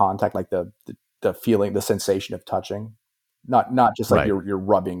enjoy the contact, like the feeling, the sensation of touching. Not just like you're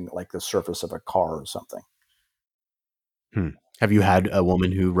rubbing like the surface of a car or something. Have you had a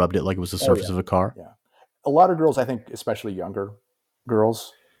woman who rubbed it like it was the surface of a car? Yeah. A lot of girls, I think, especially younger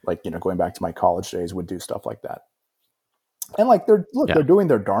girls, like, you know, going back to my college days, would do stuff like that. And like they're doing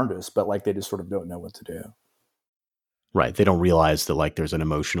their darndest, but like they just sort of don't know what to do. Right. They don't realize that like there's an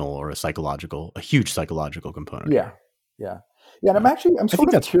emotional or a huge psychological component. Yeah. And I'm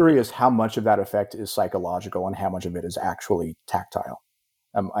sort of curious how much of that effect is psychological and how much of it is actually tactile.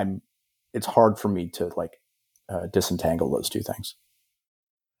 It's hard for me to like disentangle those two things.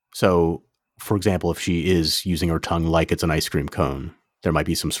 So, for example, if she is using her tongue like it's an ice cream cone, there might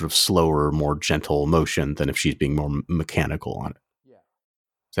be some sort of slower, more gentle motion than if she's being more mechanical on it.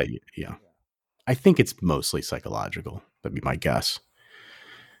 Yeah. I think it's mostly psychological. That'd be my guess.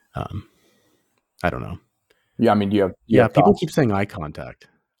 I don't know. Yeah, I mean, people keep saying eye contact.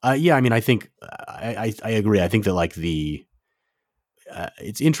 I mean, I think I agree. I think that like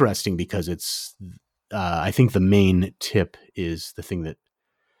it's interesting because it's. I think the main tip is the thing that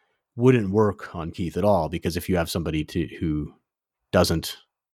wouldn't work on Keith at all, because if you have somebody who doesn't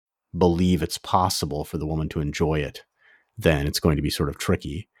believe it's possible for the woman to enjoy it, then it's going to be sort of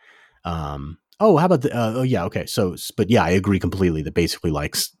tricky. How about okay. So, but yeah, I agree completely that basically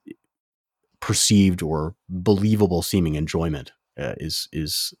like perceived or believable seeming enjoyment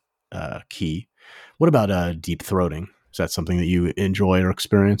is key. What about deep throating? Is that something that you enjoy or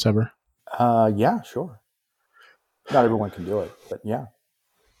experience ever? Yeah, sure. Not everyone can do it, but yeah.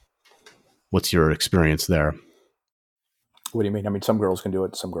 What's your experience there? What do you mean? I mean, some girls can do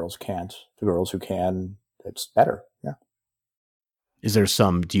it, some girls can't. The girls who can, it's better. Yeah. Is there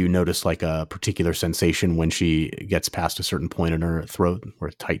do you notice like a particular sensation when she gets past a certain point in her throat where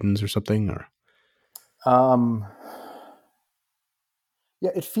it tightens or something, or?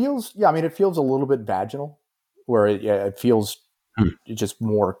 It feels a little bit vaginal, where it feels just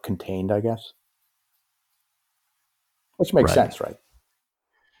more contained, I guess. Which makes sense, right?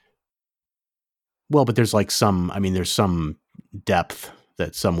 Well, but there's like there's some depth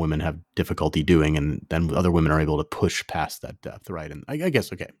that some women have difficulty doing, and then other women are able to push past that depth, right? And I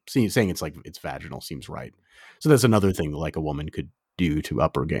guess, okay, saying it's like it's vaginal seems right. So that's another thing that like a woman could do to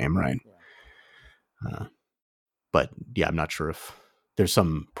up her game, right? Yeah. But yeah, I'm not sure if there's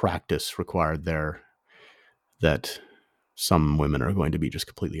some practice required there that some women are going to be just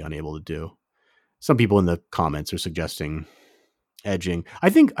completely unable to do. Some people in the comments are suggesting edging.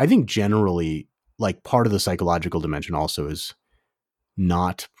 I think generally, like, part of the psychological dimension also is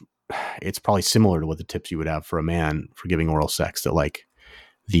not, it's probably similar to what the tips you would have for a man for giving oral sex, that like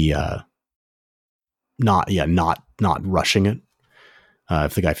the not rushing it.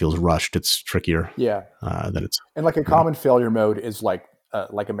 If the guy feels rushed, it's trickier. Yeah. Than it's, and like a common failure mode is like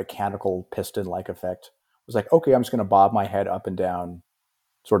a mechanical piston-like effect. It's like, okay, I'm just going to bob my head up and down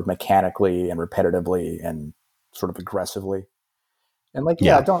sort of mechanically and repetitively and sort of aggressively. And like,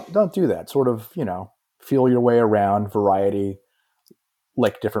 don't do that. Sort of, you know, feel your way around, variety,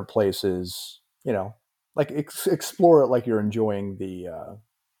 like different places, you know, like explore it like you're enjoying the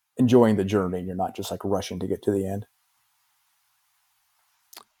journey. You're not just like rushing to get to the end.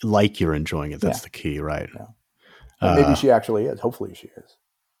 like you're enjoying it. That's Yeah. the key, right? Yeah. And maybe she actually is. Hopefully she is.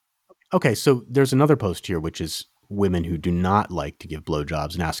 Okay, so there's another post here, which is women who do not like to give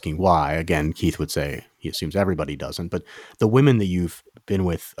blowjobs and asking why. Again, Keith would say he assumes everybody doesn't, but the women that you've been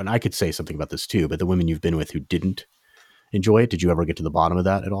with, and I could say something about this too, but the women you've been with who didn't enjoy it, did you ever get to the bottom of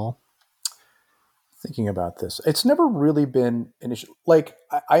that at all? Thinking about this, it's never really been an issue. Like,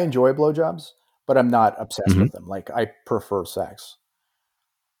 I enjoy blowjobs, but I'm not obsessed with them. Like, I prefer sex.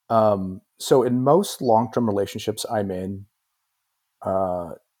 So in most long-term relationships I'm in,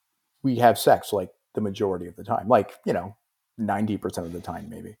 we have sex like the majority of the time, like, 90% of the time,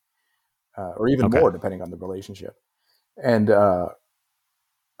 maybe, or even Okay. more depending on the relationship. And,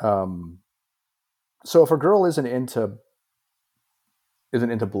 so if a girl isn't into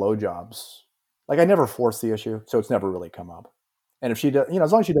blowjobs, like, I never force the issue, so it's never really come up. And if she does,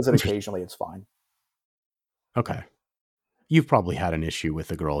 as long as she does it occasionally, it's fine. Okay. You've probably had an issue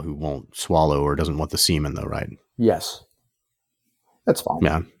with a girl who won't swallow or doesn't want the semen though, right? Yes. That's fine.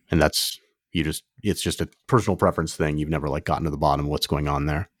 Yeah. And it's just a personal preference thing. You've never like gotten to the bottom of what's going on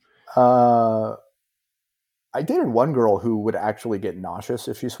there. I dated one girl who would actually get nauseous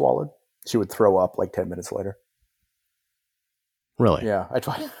if she swallowed. She would throw up like 10 minutes later. Really? Yeah. I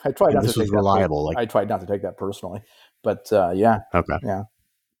tried And not this to was take reliable. I tried not to take that personally, but yeah. Okay. Yeah.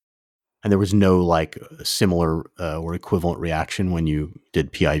 And there was no like similar or equivalent reaction when you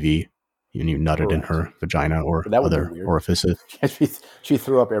did PIV and you nutted in her vagina or that would be other weird. orifices. She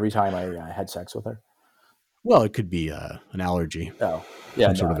threw up every time I had sex with her. Well, it could be an allergy. Oh, yeah.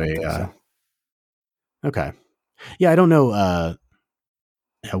 Some sort of Okay. Yeah, I don't know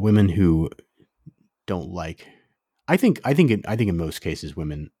women who don't like. I think in most cases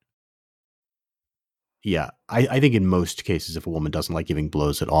women. Yeah, I think in most cases if a woman doesn't like giving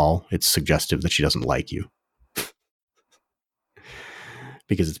blows at all, it's suggestive that she doesn't like you.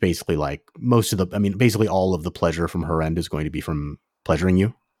 Because it's basically like basically all of the pleasure from her end is going to be from pleasuring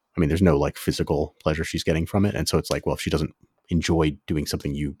you. I mean, there's no like physical pleasure she's getting from it. And so it's like, well, if she doesn't enjoy doing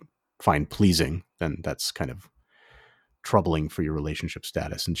something you find pleasing, then that's kind of troubling for your relationship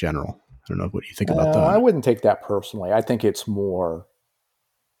status in general. I don't know what you think about that. I wouldn't take that personally. I think it's more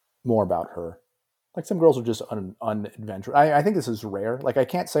about her. Like, some girls are just unadventurous. I think this is rare. Like, I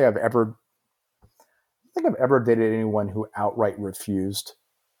can't say I've ever dated anyone who outright refused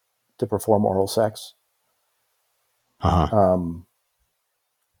to perform oral sex.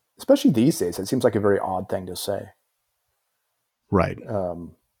 Especially these days, it seems like a very odd thing to say. Right.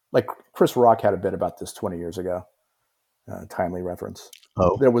 Like, Chris Rock had a bit about this 20 years ago. Timely reference.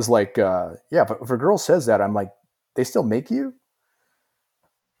 Oh, there was like, but if a girl says that, I'm like, they still make you?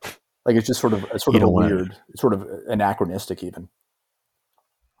 Like, it's just sort of a weird, sort of anachronistic even.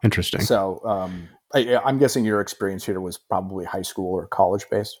 Interesting. So I'm guessing your experience here was probably high school or college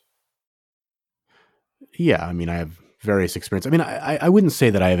based. Yeah, I mean, I have various experience. I mean, I wouldn't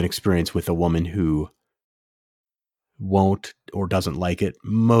say that I have an experience with a woman who won't or doesn't like it.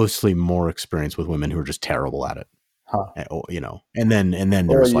 Mostly more experience with women who are just terrible at it. Huh. And then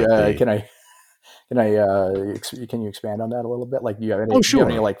there's can you expand on that a little bit? Like, do you have any, sure. do you have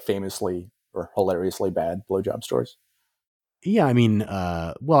any like famously or hilariously bad blowjob stories? Yeah, I mean,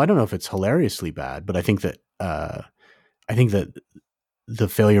 well, I don't know if it's hilariously bad, but I think that the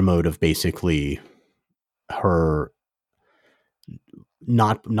failure mode of basically her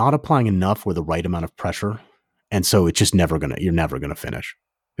not applying enough or the right amount of pressure, and so it's just you're never gonna finish.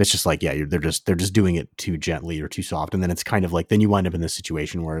 It's just like, yeah, they're just doing it too gently or too soft, and then it's kind of like, then you wind up in this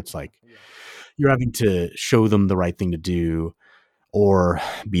situation where it's like you're having to show them the right thing to do, or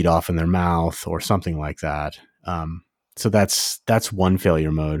beat off in their mouth, or something like that. So that's one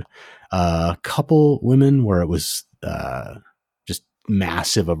failure mode. A couple women where it was just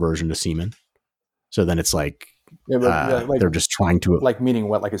massive aversion to semen. So then it's like, they're just trying to, like, meaning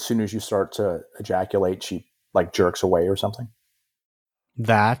what? Like, as soon as you start to ejaculate, she like jerks away or something.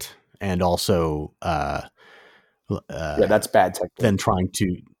 That, and also, that's bad technique. Then trying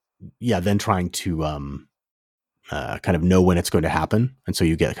to kind of know when it's going to happen, and so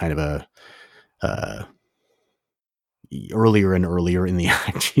you get kind of a earlier and earlier in the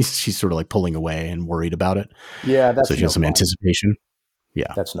act. She's sort of like pulling away and worried about it. Yeah, that's so she has some anticipation.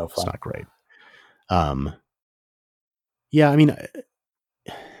 Yeah, that's no fun. It's not great. Yeah, I mean,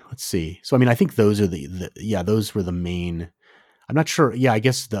 let's see. So I mean, I think those are those were the main. I'm not sure. Yeah, I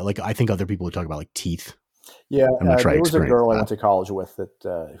guess that, like, I think other people would talk about like teeth. Yeah, I'm not sure there was a girl I went to college with that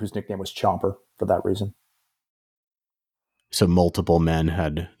whose nickname was Chomper for that reason. So multiple men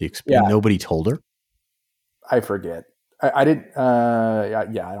had the experience. Yeah. Nobody told her. I forget. I didn't. I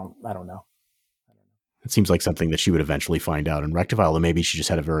don't know. It seems like something that she would eventually find out and rectify, although maybe she just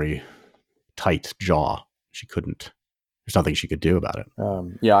had a very tight jaw. She couldn't, there's nothing she could do about it.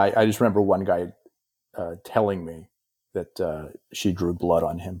 I just remember one guy telling me that she drew blood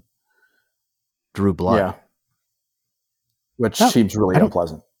on him. Drew blood? Yeah. Which seems really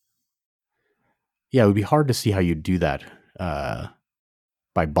unpleasant. Yeah, it would be hard to see how you'd do that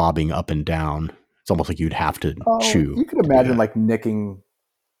by bobbing up and down. It's almost like you'd have to chew. You could imagine like nicking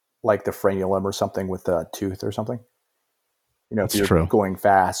like the frenulum or something with a tooth or something. You know, if you're going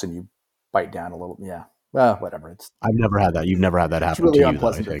fast and you bite down a little. Yeah. Well, whatever. I've never had that. You've never had that happen to you. It's really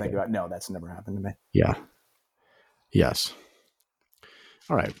unpleasant to think about. No, that's never happened to me. Yeah. Yes.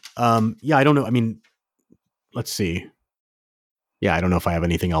 All right. Yeah, I don't know. I mean, let's see. Yeah, I don't know if I have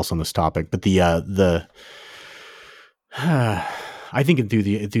anything else on this topic, but I think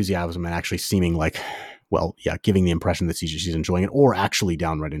enthusiasm and actually seeming like, well, yeah, giving the impression that she's enjoying it or actually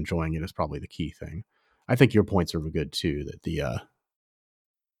downright enjoying it is probably the key thing. I think your points are good too, that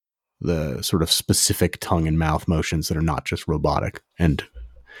the sort of specific tongue and mouth motions that are not just robotic and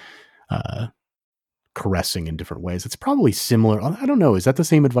caressing in different ways. It's probably similar. I don't know. Is that the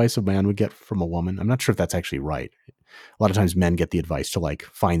same advice a man would get from a woman? I'm not sure if that's actually right. A lot of times men get the advice to like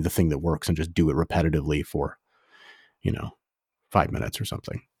find the thing that works and just do it repetitively for, 5 minutes or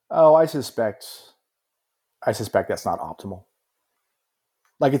something. Oh, I suspect that's not optimal.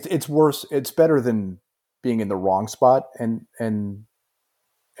 Like it's worse. It's better than being in the wrong spot and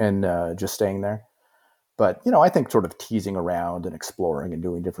just staying there. But, I think sort of teasing around and exploring and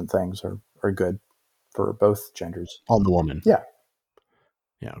doing different things are good for both genders. On the woman. Yeah.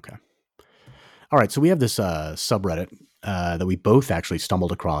 Yeah. Okay. All right. So we have this subreddit that we both actually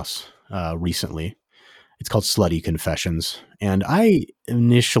stumbled across recently. It's called Slutty Confessions. And I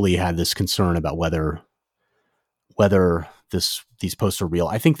initially had this concern about whether these posts are real.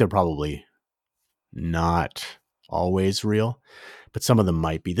 I think they're probably not always real, but some of them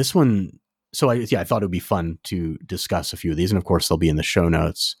might be. This one, so I thought it would be fun to discuss a few of these. And of course, they'll be in the show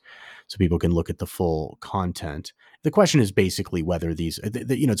notes so people can look at the full content. The question is basically whether these,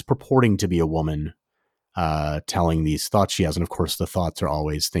 it's purporting to be a woman telling these thoughts she has. And of course, the thoughts are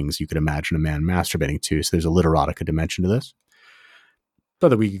always things you could imagine a man masturbating to. So there's a literotica dimension to this. Thought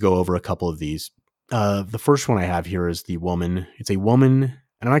that we could go over a couple of these. The first one I have here is the woman. It's a woman, and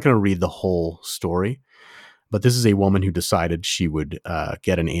I'm not going to read the whole story, but this is a woman who decided she would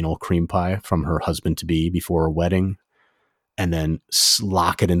get an anal cream pie from her husband-to-be before a wedding and then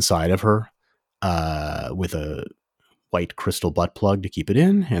lock it inside of her with a white crystal butt plug to keep it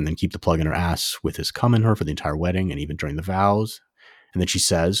in, and then keep the plug in her ass with his cum in her for the entire wedding and even during the vows. And then she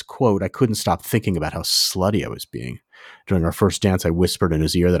says, quote, "I couldn't stop thinking about how slutty I was being. During our first dance, I whispered in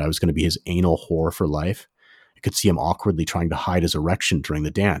his ear that I was going to be his anal whore for life. I could see him awkwardly trying to hide his erection during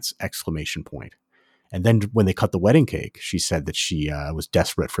the dance, ! And then when they cut the wedding cake, she said that she was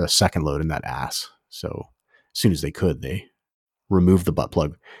desperate for a second load in that ass. So as soon as they could, they removed the butt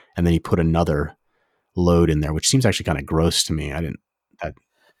plug, and then he put another load in there, which seems actually kind of gross to me.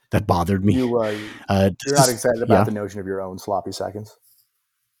 That bothered me. You're not excited about the notion of your own sloppy seconds?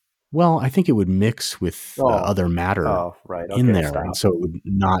 Well, I think it would mix with other matter in there. Stop. And so it would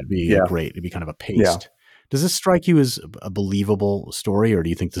not be great. It'd be kind of a paste. Yeah. Does this strike you as a believable story, or do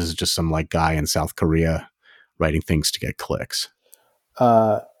you think this is just some like guy in South Korea writing things to get clicks?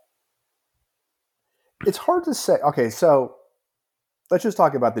 It's hard to say. Okay, so let's just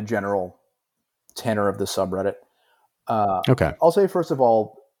talk about the general tenor of the subreddit. Okay. I'll say, first of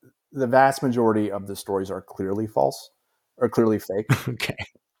all, the vast majority of the stories are clearly false or clearly fake. Okay.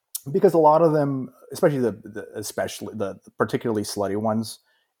 Because a lot of them, especially the particularly slutty ones,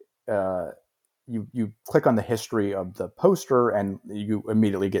 you click on the history of the poster and you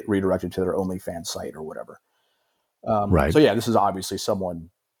immediately get redirected to their OnlyFans site or whatever. Right. So yeah, this is obviously someone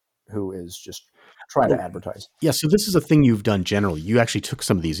who is just trying to advertise. Yeah. So this is a thing you've done generally. You actually took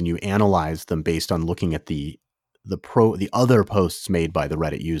some of these and you analyzed them based on looking at the other posts made by the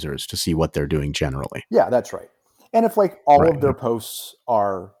Reddit users to see what they're doing generally. Yeah, that's right. And if like all of their posts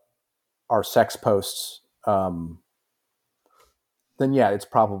are sex posts, then yeah, it's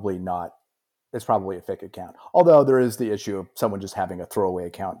probably a fake account. Although there is the issue of someone just having a throwaway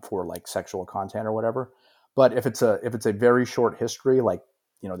account for like sexual content or whatever. But if it's a very short history, like,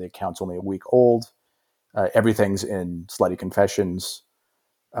 the account's only a week old, everything's in Slutty Confessions,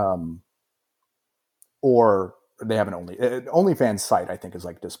 or they have an OnlyFans site, I think, is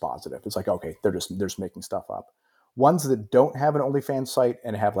like dispositive. It's like, okay, they're just making stuff up. Ones that don't have an OnlyFans site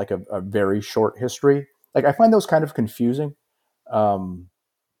and have like a very short history, like I find those kind of confusing.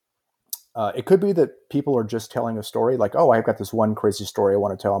 It could be that people are just telling a story, like, oh, I've got this one crazy story I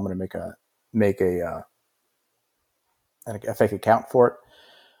want to tell. I'm going to make a make a fake account for it.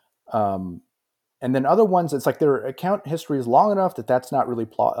 And then other ones, it's like their account history is long enough that that's not really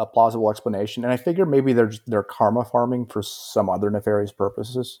a plausible explanation. And I figure maybe they're karma farming for some other nefarious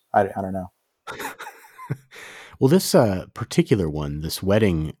purposes. I don't know. Well, this particular one, this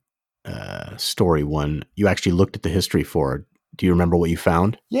wedding story one, you actually looked at the history for. Do you remember what you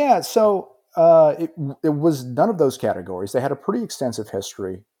found? Yeah, so it was none of those categories. They had a pretty extensive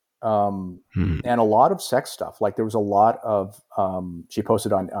history. And a lot of sex stuff. Like there was a lot of, she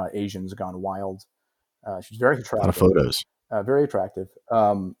posted on Asians Gone Wild. She's very attractive. A lot of photos. Very attractive.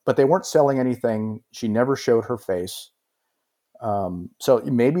 But they weren't selling anything. She never showed her face. So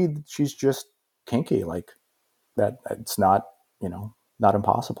maybe she's just kinky, like that. It's not, not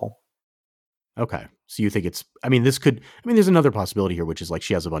impossible. Okay. So you think there's another possibility here, which is like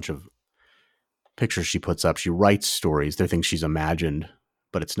she has a bunch of pictures she puts up. She writes stories. They're things she's imagined.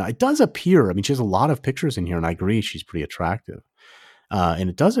 But it's not. It does appear. She has a lot of pictures in here, and I agree she's pretty attractive. And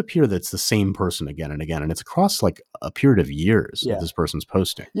it does appeer that it's the same person again and again, and it's across like a period of years that this person's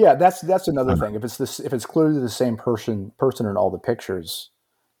posting. Yeah, that's another thing. If it's clearly the same person in all the pictures,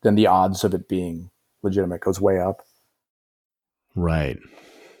 then the odds of it being legitimate goes way up. Right.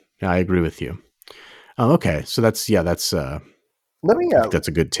 Yeah, I agree with you. Oh, okay. So that's. Let me. I think that's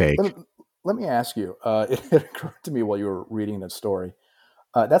a good take. Let me ask you. It occurred to me while you were reading that story.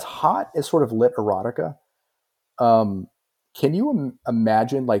 That's hot as sort of lit erotica. Can you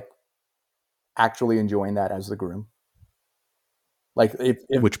imagine like actually enjoying that as the groom? Like if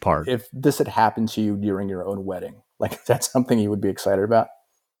which part? If this had happened to you during your own wedding, like that's something you would be excited about?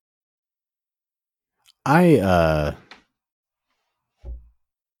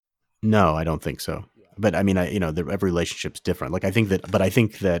 No, I don't think so. But every relationship's different. Like I think that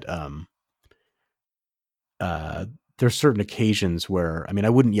there's certain occasions where, I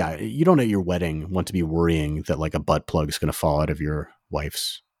wouldn't, you don't at your wedding want to be worrying that like a butt plug is going to fall out of your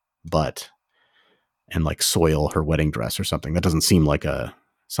wife's butt and like soil her wedding dress or something. That doesn't seem like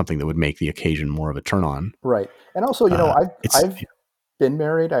something that would make the occasion more of a turn on. Right. And also, I've been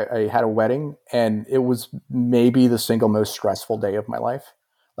married. I had a wedding and it was maybe the single most stressful day of my life.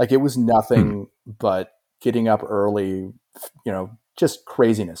 Like it was nothing but getting up early, just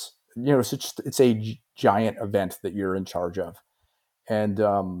craziness. It's a giant event that you're in charge of. And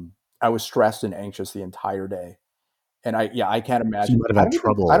I was stressed and anxious the entire day. And I can't imagine. So you might have had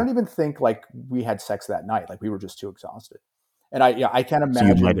trouble. I don't even think like we had sex that night. Like we were just too exhausted. And I can't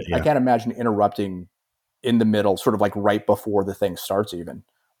imagine. I can't imagine interrupting in the middle, sort of like right before the thing starts, even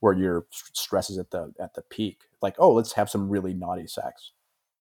where your stress is at the peak. Like, oh, let's have some really naughty sex.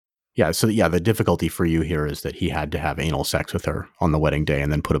 Yeah. So the difficulty for you here is that he had to have anal sex with her on the wedding day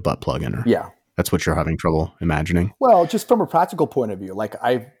and then put a butt plug in her. Yeah. That's what you're having trouble imagining. Well, just from a practical point of view, like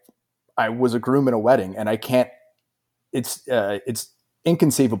I was a groom in a wedding and I can't, it's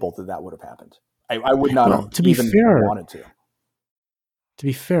inconceivable that would have happened. I would not have even wanted to. To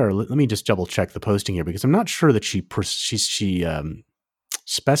be fair, let me just double check the posting here because I'm not sure that she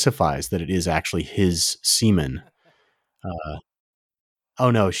specifies that it is actually his semen. Oh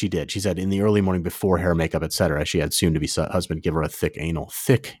no, she did. She said in the early morning before hair, makeup, etc., she had soon-to-be husband give her a thick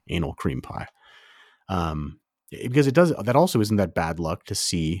anal cream pie. Because it does that also isn't that bad luck to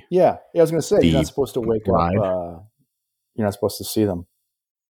see. Yeah, I was going to say you're not supposed to wake up. You're not supposed to see them.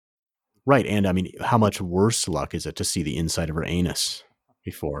 Right, and how much worse luck is it to see the inside of her anus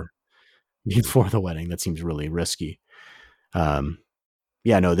before the wedding? That seems really risky.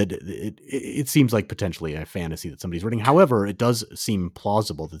 It seems like potentially a fantasy that somebody's writing. However, it does seem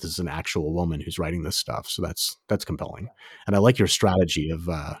plausible that this is an actual woman who's writing this stuff. So that's compelling. And I like your strategy of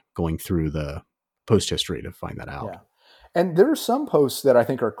going through the post history to find that out. Yeah. And there are some posts that I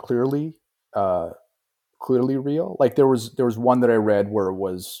think are clearly real. Like there was one that I read where it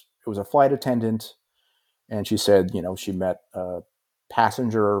was a flight attendant and she said, she met a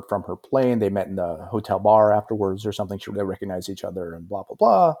passenger from her plane. They met in the hotel bar afterwards or something. They recognized each other and blah, blah,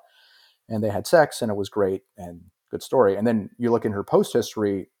 blah. And they had sex and it was great and good story. And then you look in her post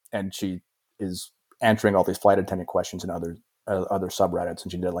history and she is answering all these flight attendant questions and other subreddits.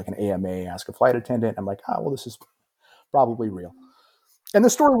 And she did like an AMA, ask a flight attendant. I'm like, well, this is probably real. And the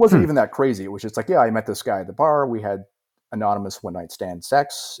story wasn't even that crazy. It was just like, I met this guy at the bar. We had anonymous one night stand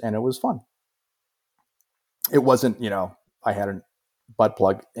sex and it was fun. It wasn't, I had a butt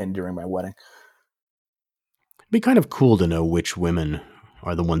plug in during my wedding. It'd be kind of cool to know which women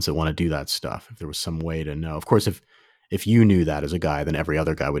are the ones that want to do that stuff. If there was some way to know, of course, if you knew that as a guy, then every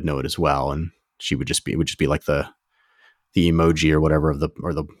other guy would know it as well. And it would just be like the emoji or whatever of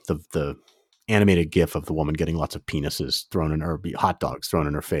the animated GIF of the woman getting lots of penises thrown in her, hot dogs thrown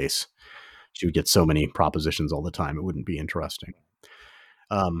in her face she would get so many propositions all the time. It wouldn't be interesting.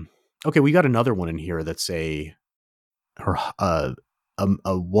 Okay, we got another one in here that's a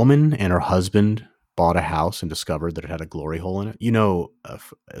woman and her husband bought a house and discovered that it had a glory hole in it. You know,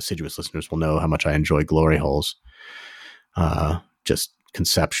 assiduous listeners will know how much I enjoy glory holes. Just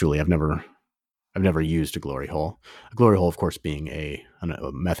conceptually, I've never used a glory hole. A glory hole, of course, being a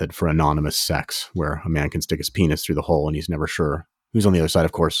method for anonymous sex, where a man can stick his penis through the hole and he's never sure who's on the other side.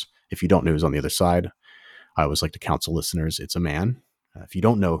 Of course, if you don't know who's on the other side, I always like to counsel listeners, it's a man. If you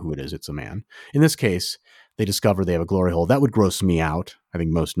don't know who it is, it's a man. In this case, they discover they have a glory hole. That would gross me out. I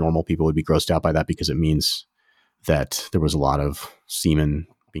think most normal people would be grossed out by that because it means that there was a lot of semen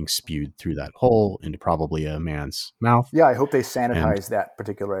being spewed through that hole into probably a man's mouth. Yeah, I hope they sanitize that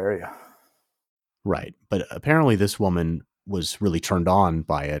particular area. Right. But apparently this woman was really turned on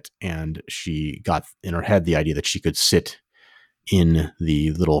by it, and she got in her head the idea that she could sit in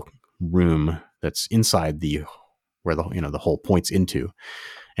the little room that's inside where the hole points into,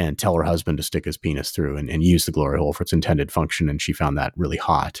 and tell her husband to stick his penis through and use the glory hole for its intended function. And she found that really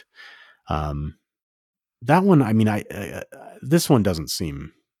hot. That one, I mean, this one doesn't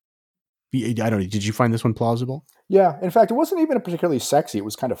seem, I don't know. Did you find this one plausible? Yeah. In fact, it wasn't even particularly sexy. It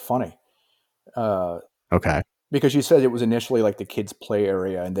was kind of funny. Okay. Because she said it was initially like the kids' play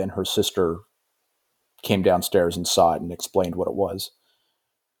area, and then her sister came downstairs and saw it and explained what it was.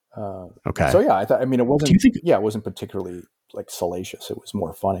 Okay. So yeah, it wasn't. Do you think, it wasn't particularly like salacious. It was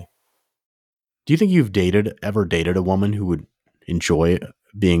more funny. Do you think you've ever dated a woman who would enjoy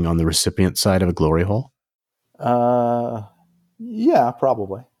being on the recipient side of a glory hole? Yeah,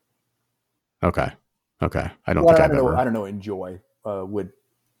 probably. Okay. I don't know. Enjoy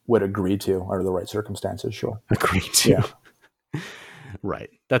would agree to under the right circumstances. Sure. Agree to. Yeah. Right.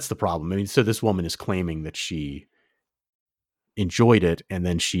 That's the problem. I mean, so this woman is claiming that she enjoyed it, and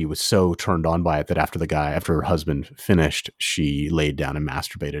then she was so turned on by it that after her husband finished, she laid down and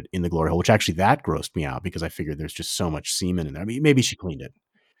masturbated in the glory hole, which actually that grossed me out because I figured there's just so much semen in there. I mean, maybe she cleaned it,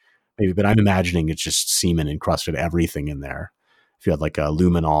 but I'm imagining it's just semen encrusted everything in there. If you had like a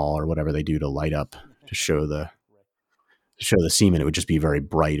luminol or whatever they do to light up to show the semen, it would just be very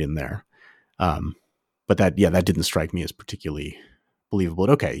bright in there. But that didn't strike me as particularly believable.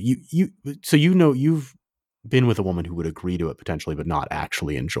 But okay, you've been with a woman who would agree to it potentially, but not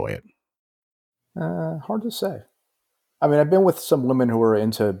actually enjoy it. Hard to say. I mean, I've been with some women who were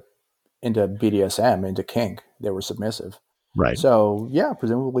into BDSM, into kink. They were submissive. Right. So yeah,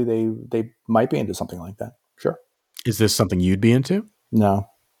 presumably they might be into something like that. Sure. Is this something you'd be into? No.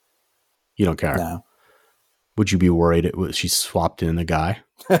 You don't care? No. Would you be worried she swapped in a guy?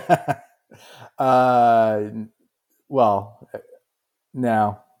 Well,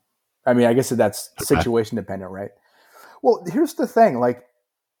 no. I mean, I guess that's situation dependent, right? Well, here's the thing. Like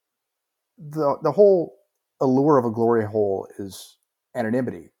the whole allure of a glory hole is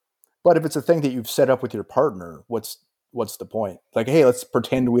anonymity. But if it's a thing that you've set up with your partner, what's the point? Like, hey, let's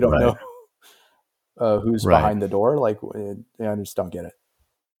pretend we don't know who's behind the door. Like, I just don't get it.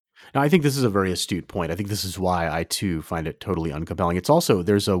 Now, I think this is a very astute point. I think this is why I too find it totally uncompelling. It's also,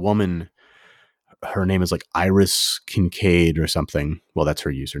 there's a woman, her name is like Iris Kincaid or something. Well, that's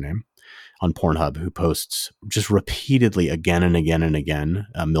her username on Pornhub, who posts just repeatedly again and again and again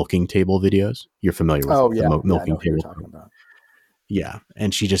milking table videos. You're familiar with the milking table? You're talking about. Yeah.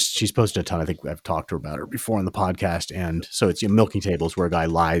 And she's posted a ton. I think I've talked to her about it before on the podcast. And so it's milking tables where a guy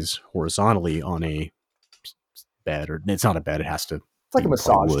lies horizontally on a bed, or it's not a bed. It has to. It's like a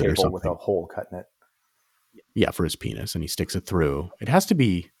massage table with a hole cut in it. Yeah, for his penis, and he sticks it through. There has to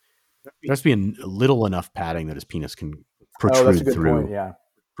be a little enough padding that his penis can protrude through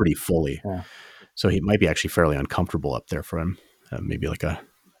pretty fully. Yeah. So he might be actually fairly uncomfortable up there for him. Maybe like a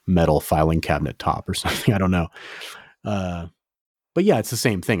metal filing cabinet top or something. I don't know. But yeah, it's the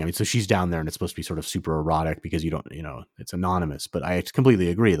same thing. I mean, so she's down there and it's supposed to be sort of super erotic because it's anonymous. But I completely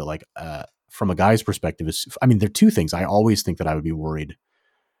agree that like, from a guy's perspective, there are two things. I always think that I would be worried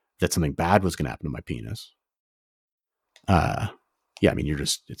that something bad was going to happen to my penis. Yeah, I mean, you're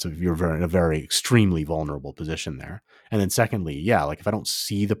in a very extremely vulnerable position there. And then secondly, yeah, like if I don't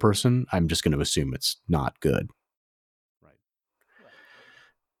see the person, I'm just going to assume it's not good. Right.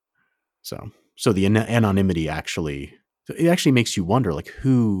 So the anonymity actually makes you wonder, like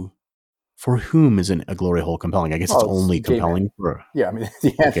for whom isn't a glory hole compelling? I guess it's only compelling for. Yeah, I mean,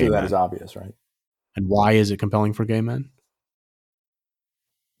 the answer to that is obvious, right? And why is it compelling for gay men?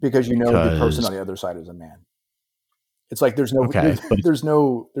 Because the person on the other side is a man. It's like there's no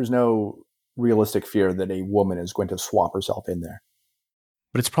realistic fear that a woman is going to swap herself in there.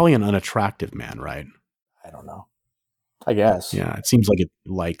 But it's probably an unattractive man, right? I don't know. I guess. Yeah, it seems like it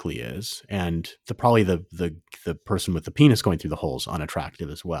likely is, and probably the person with the penis going through the hole is unattractive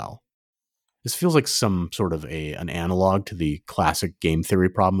as well. This feels like some sort of an analog to the classic game theory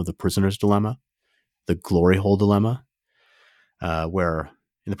problem of the prisoner's dilemma, the glory hole dilemma, where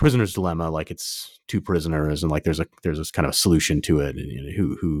in the prisoner's dilemma, like it's two prisoners and like there's this kind of a solution to it, and, you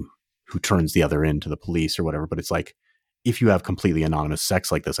know, who turns the other in to the police or whatever. But it's like, if you have completely anonymous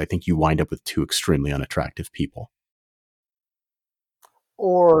sex like this, I think you wind up with two extremely unattractive people.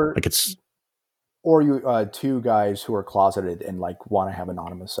 Or like it's, or you two guys who are closeted and like want to have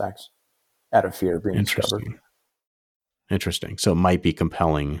anonymous sex out of fear of being discovered. Interesting. So it might be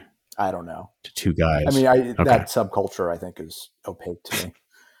compelling. I don't know. To two guys. I mean, that subculture I think is opaque to me.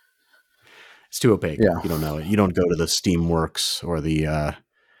 It's too opaque. Yeah. You don't know it. You don't go to the Steamworks or the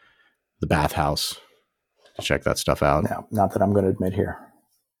bathhouse to check that stuff out. No, not that I'm going to admit here.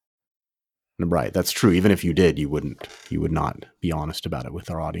 Right. That's true. Even if you did, you would not be honest about it with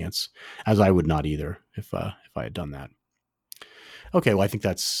our audience, as I would not either if I had done that. Okay. Well, I think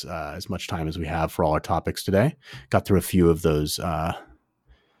that's as much time as we have for all our topics today. Got through a few of those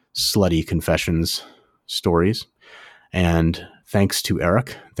slutty confessions stories. And thanks to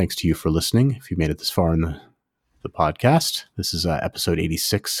Eric. Thanks to you for listening. If you made it this far in the podcast, this is episode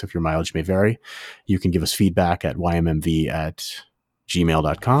 86 of Your Mileage May Vary. You can give us feedback at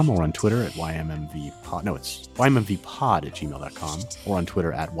ymmv@gmail.com or on Twitter at ymmvpod. No, it's ymmvpod@gmail.com or on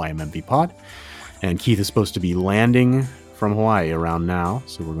Twitter at ymmvpod. And Keith is supposed to be landing from Hawaii around now,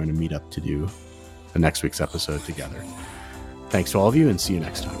 so we're going to meet up to do the next week's episode together. Thanks to all of you, and see you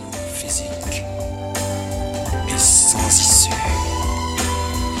next time. Physique et sans issue.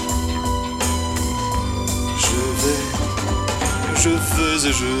 Je veux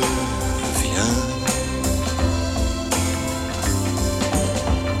et je viens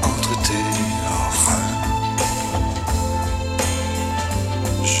entre tes reins.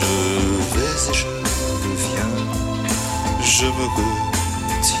 Je vais et je viens, je me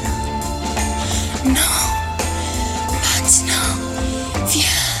retiens. Non.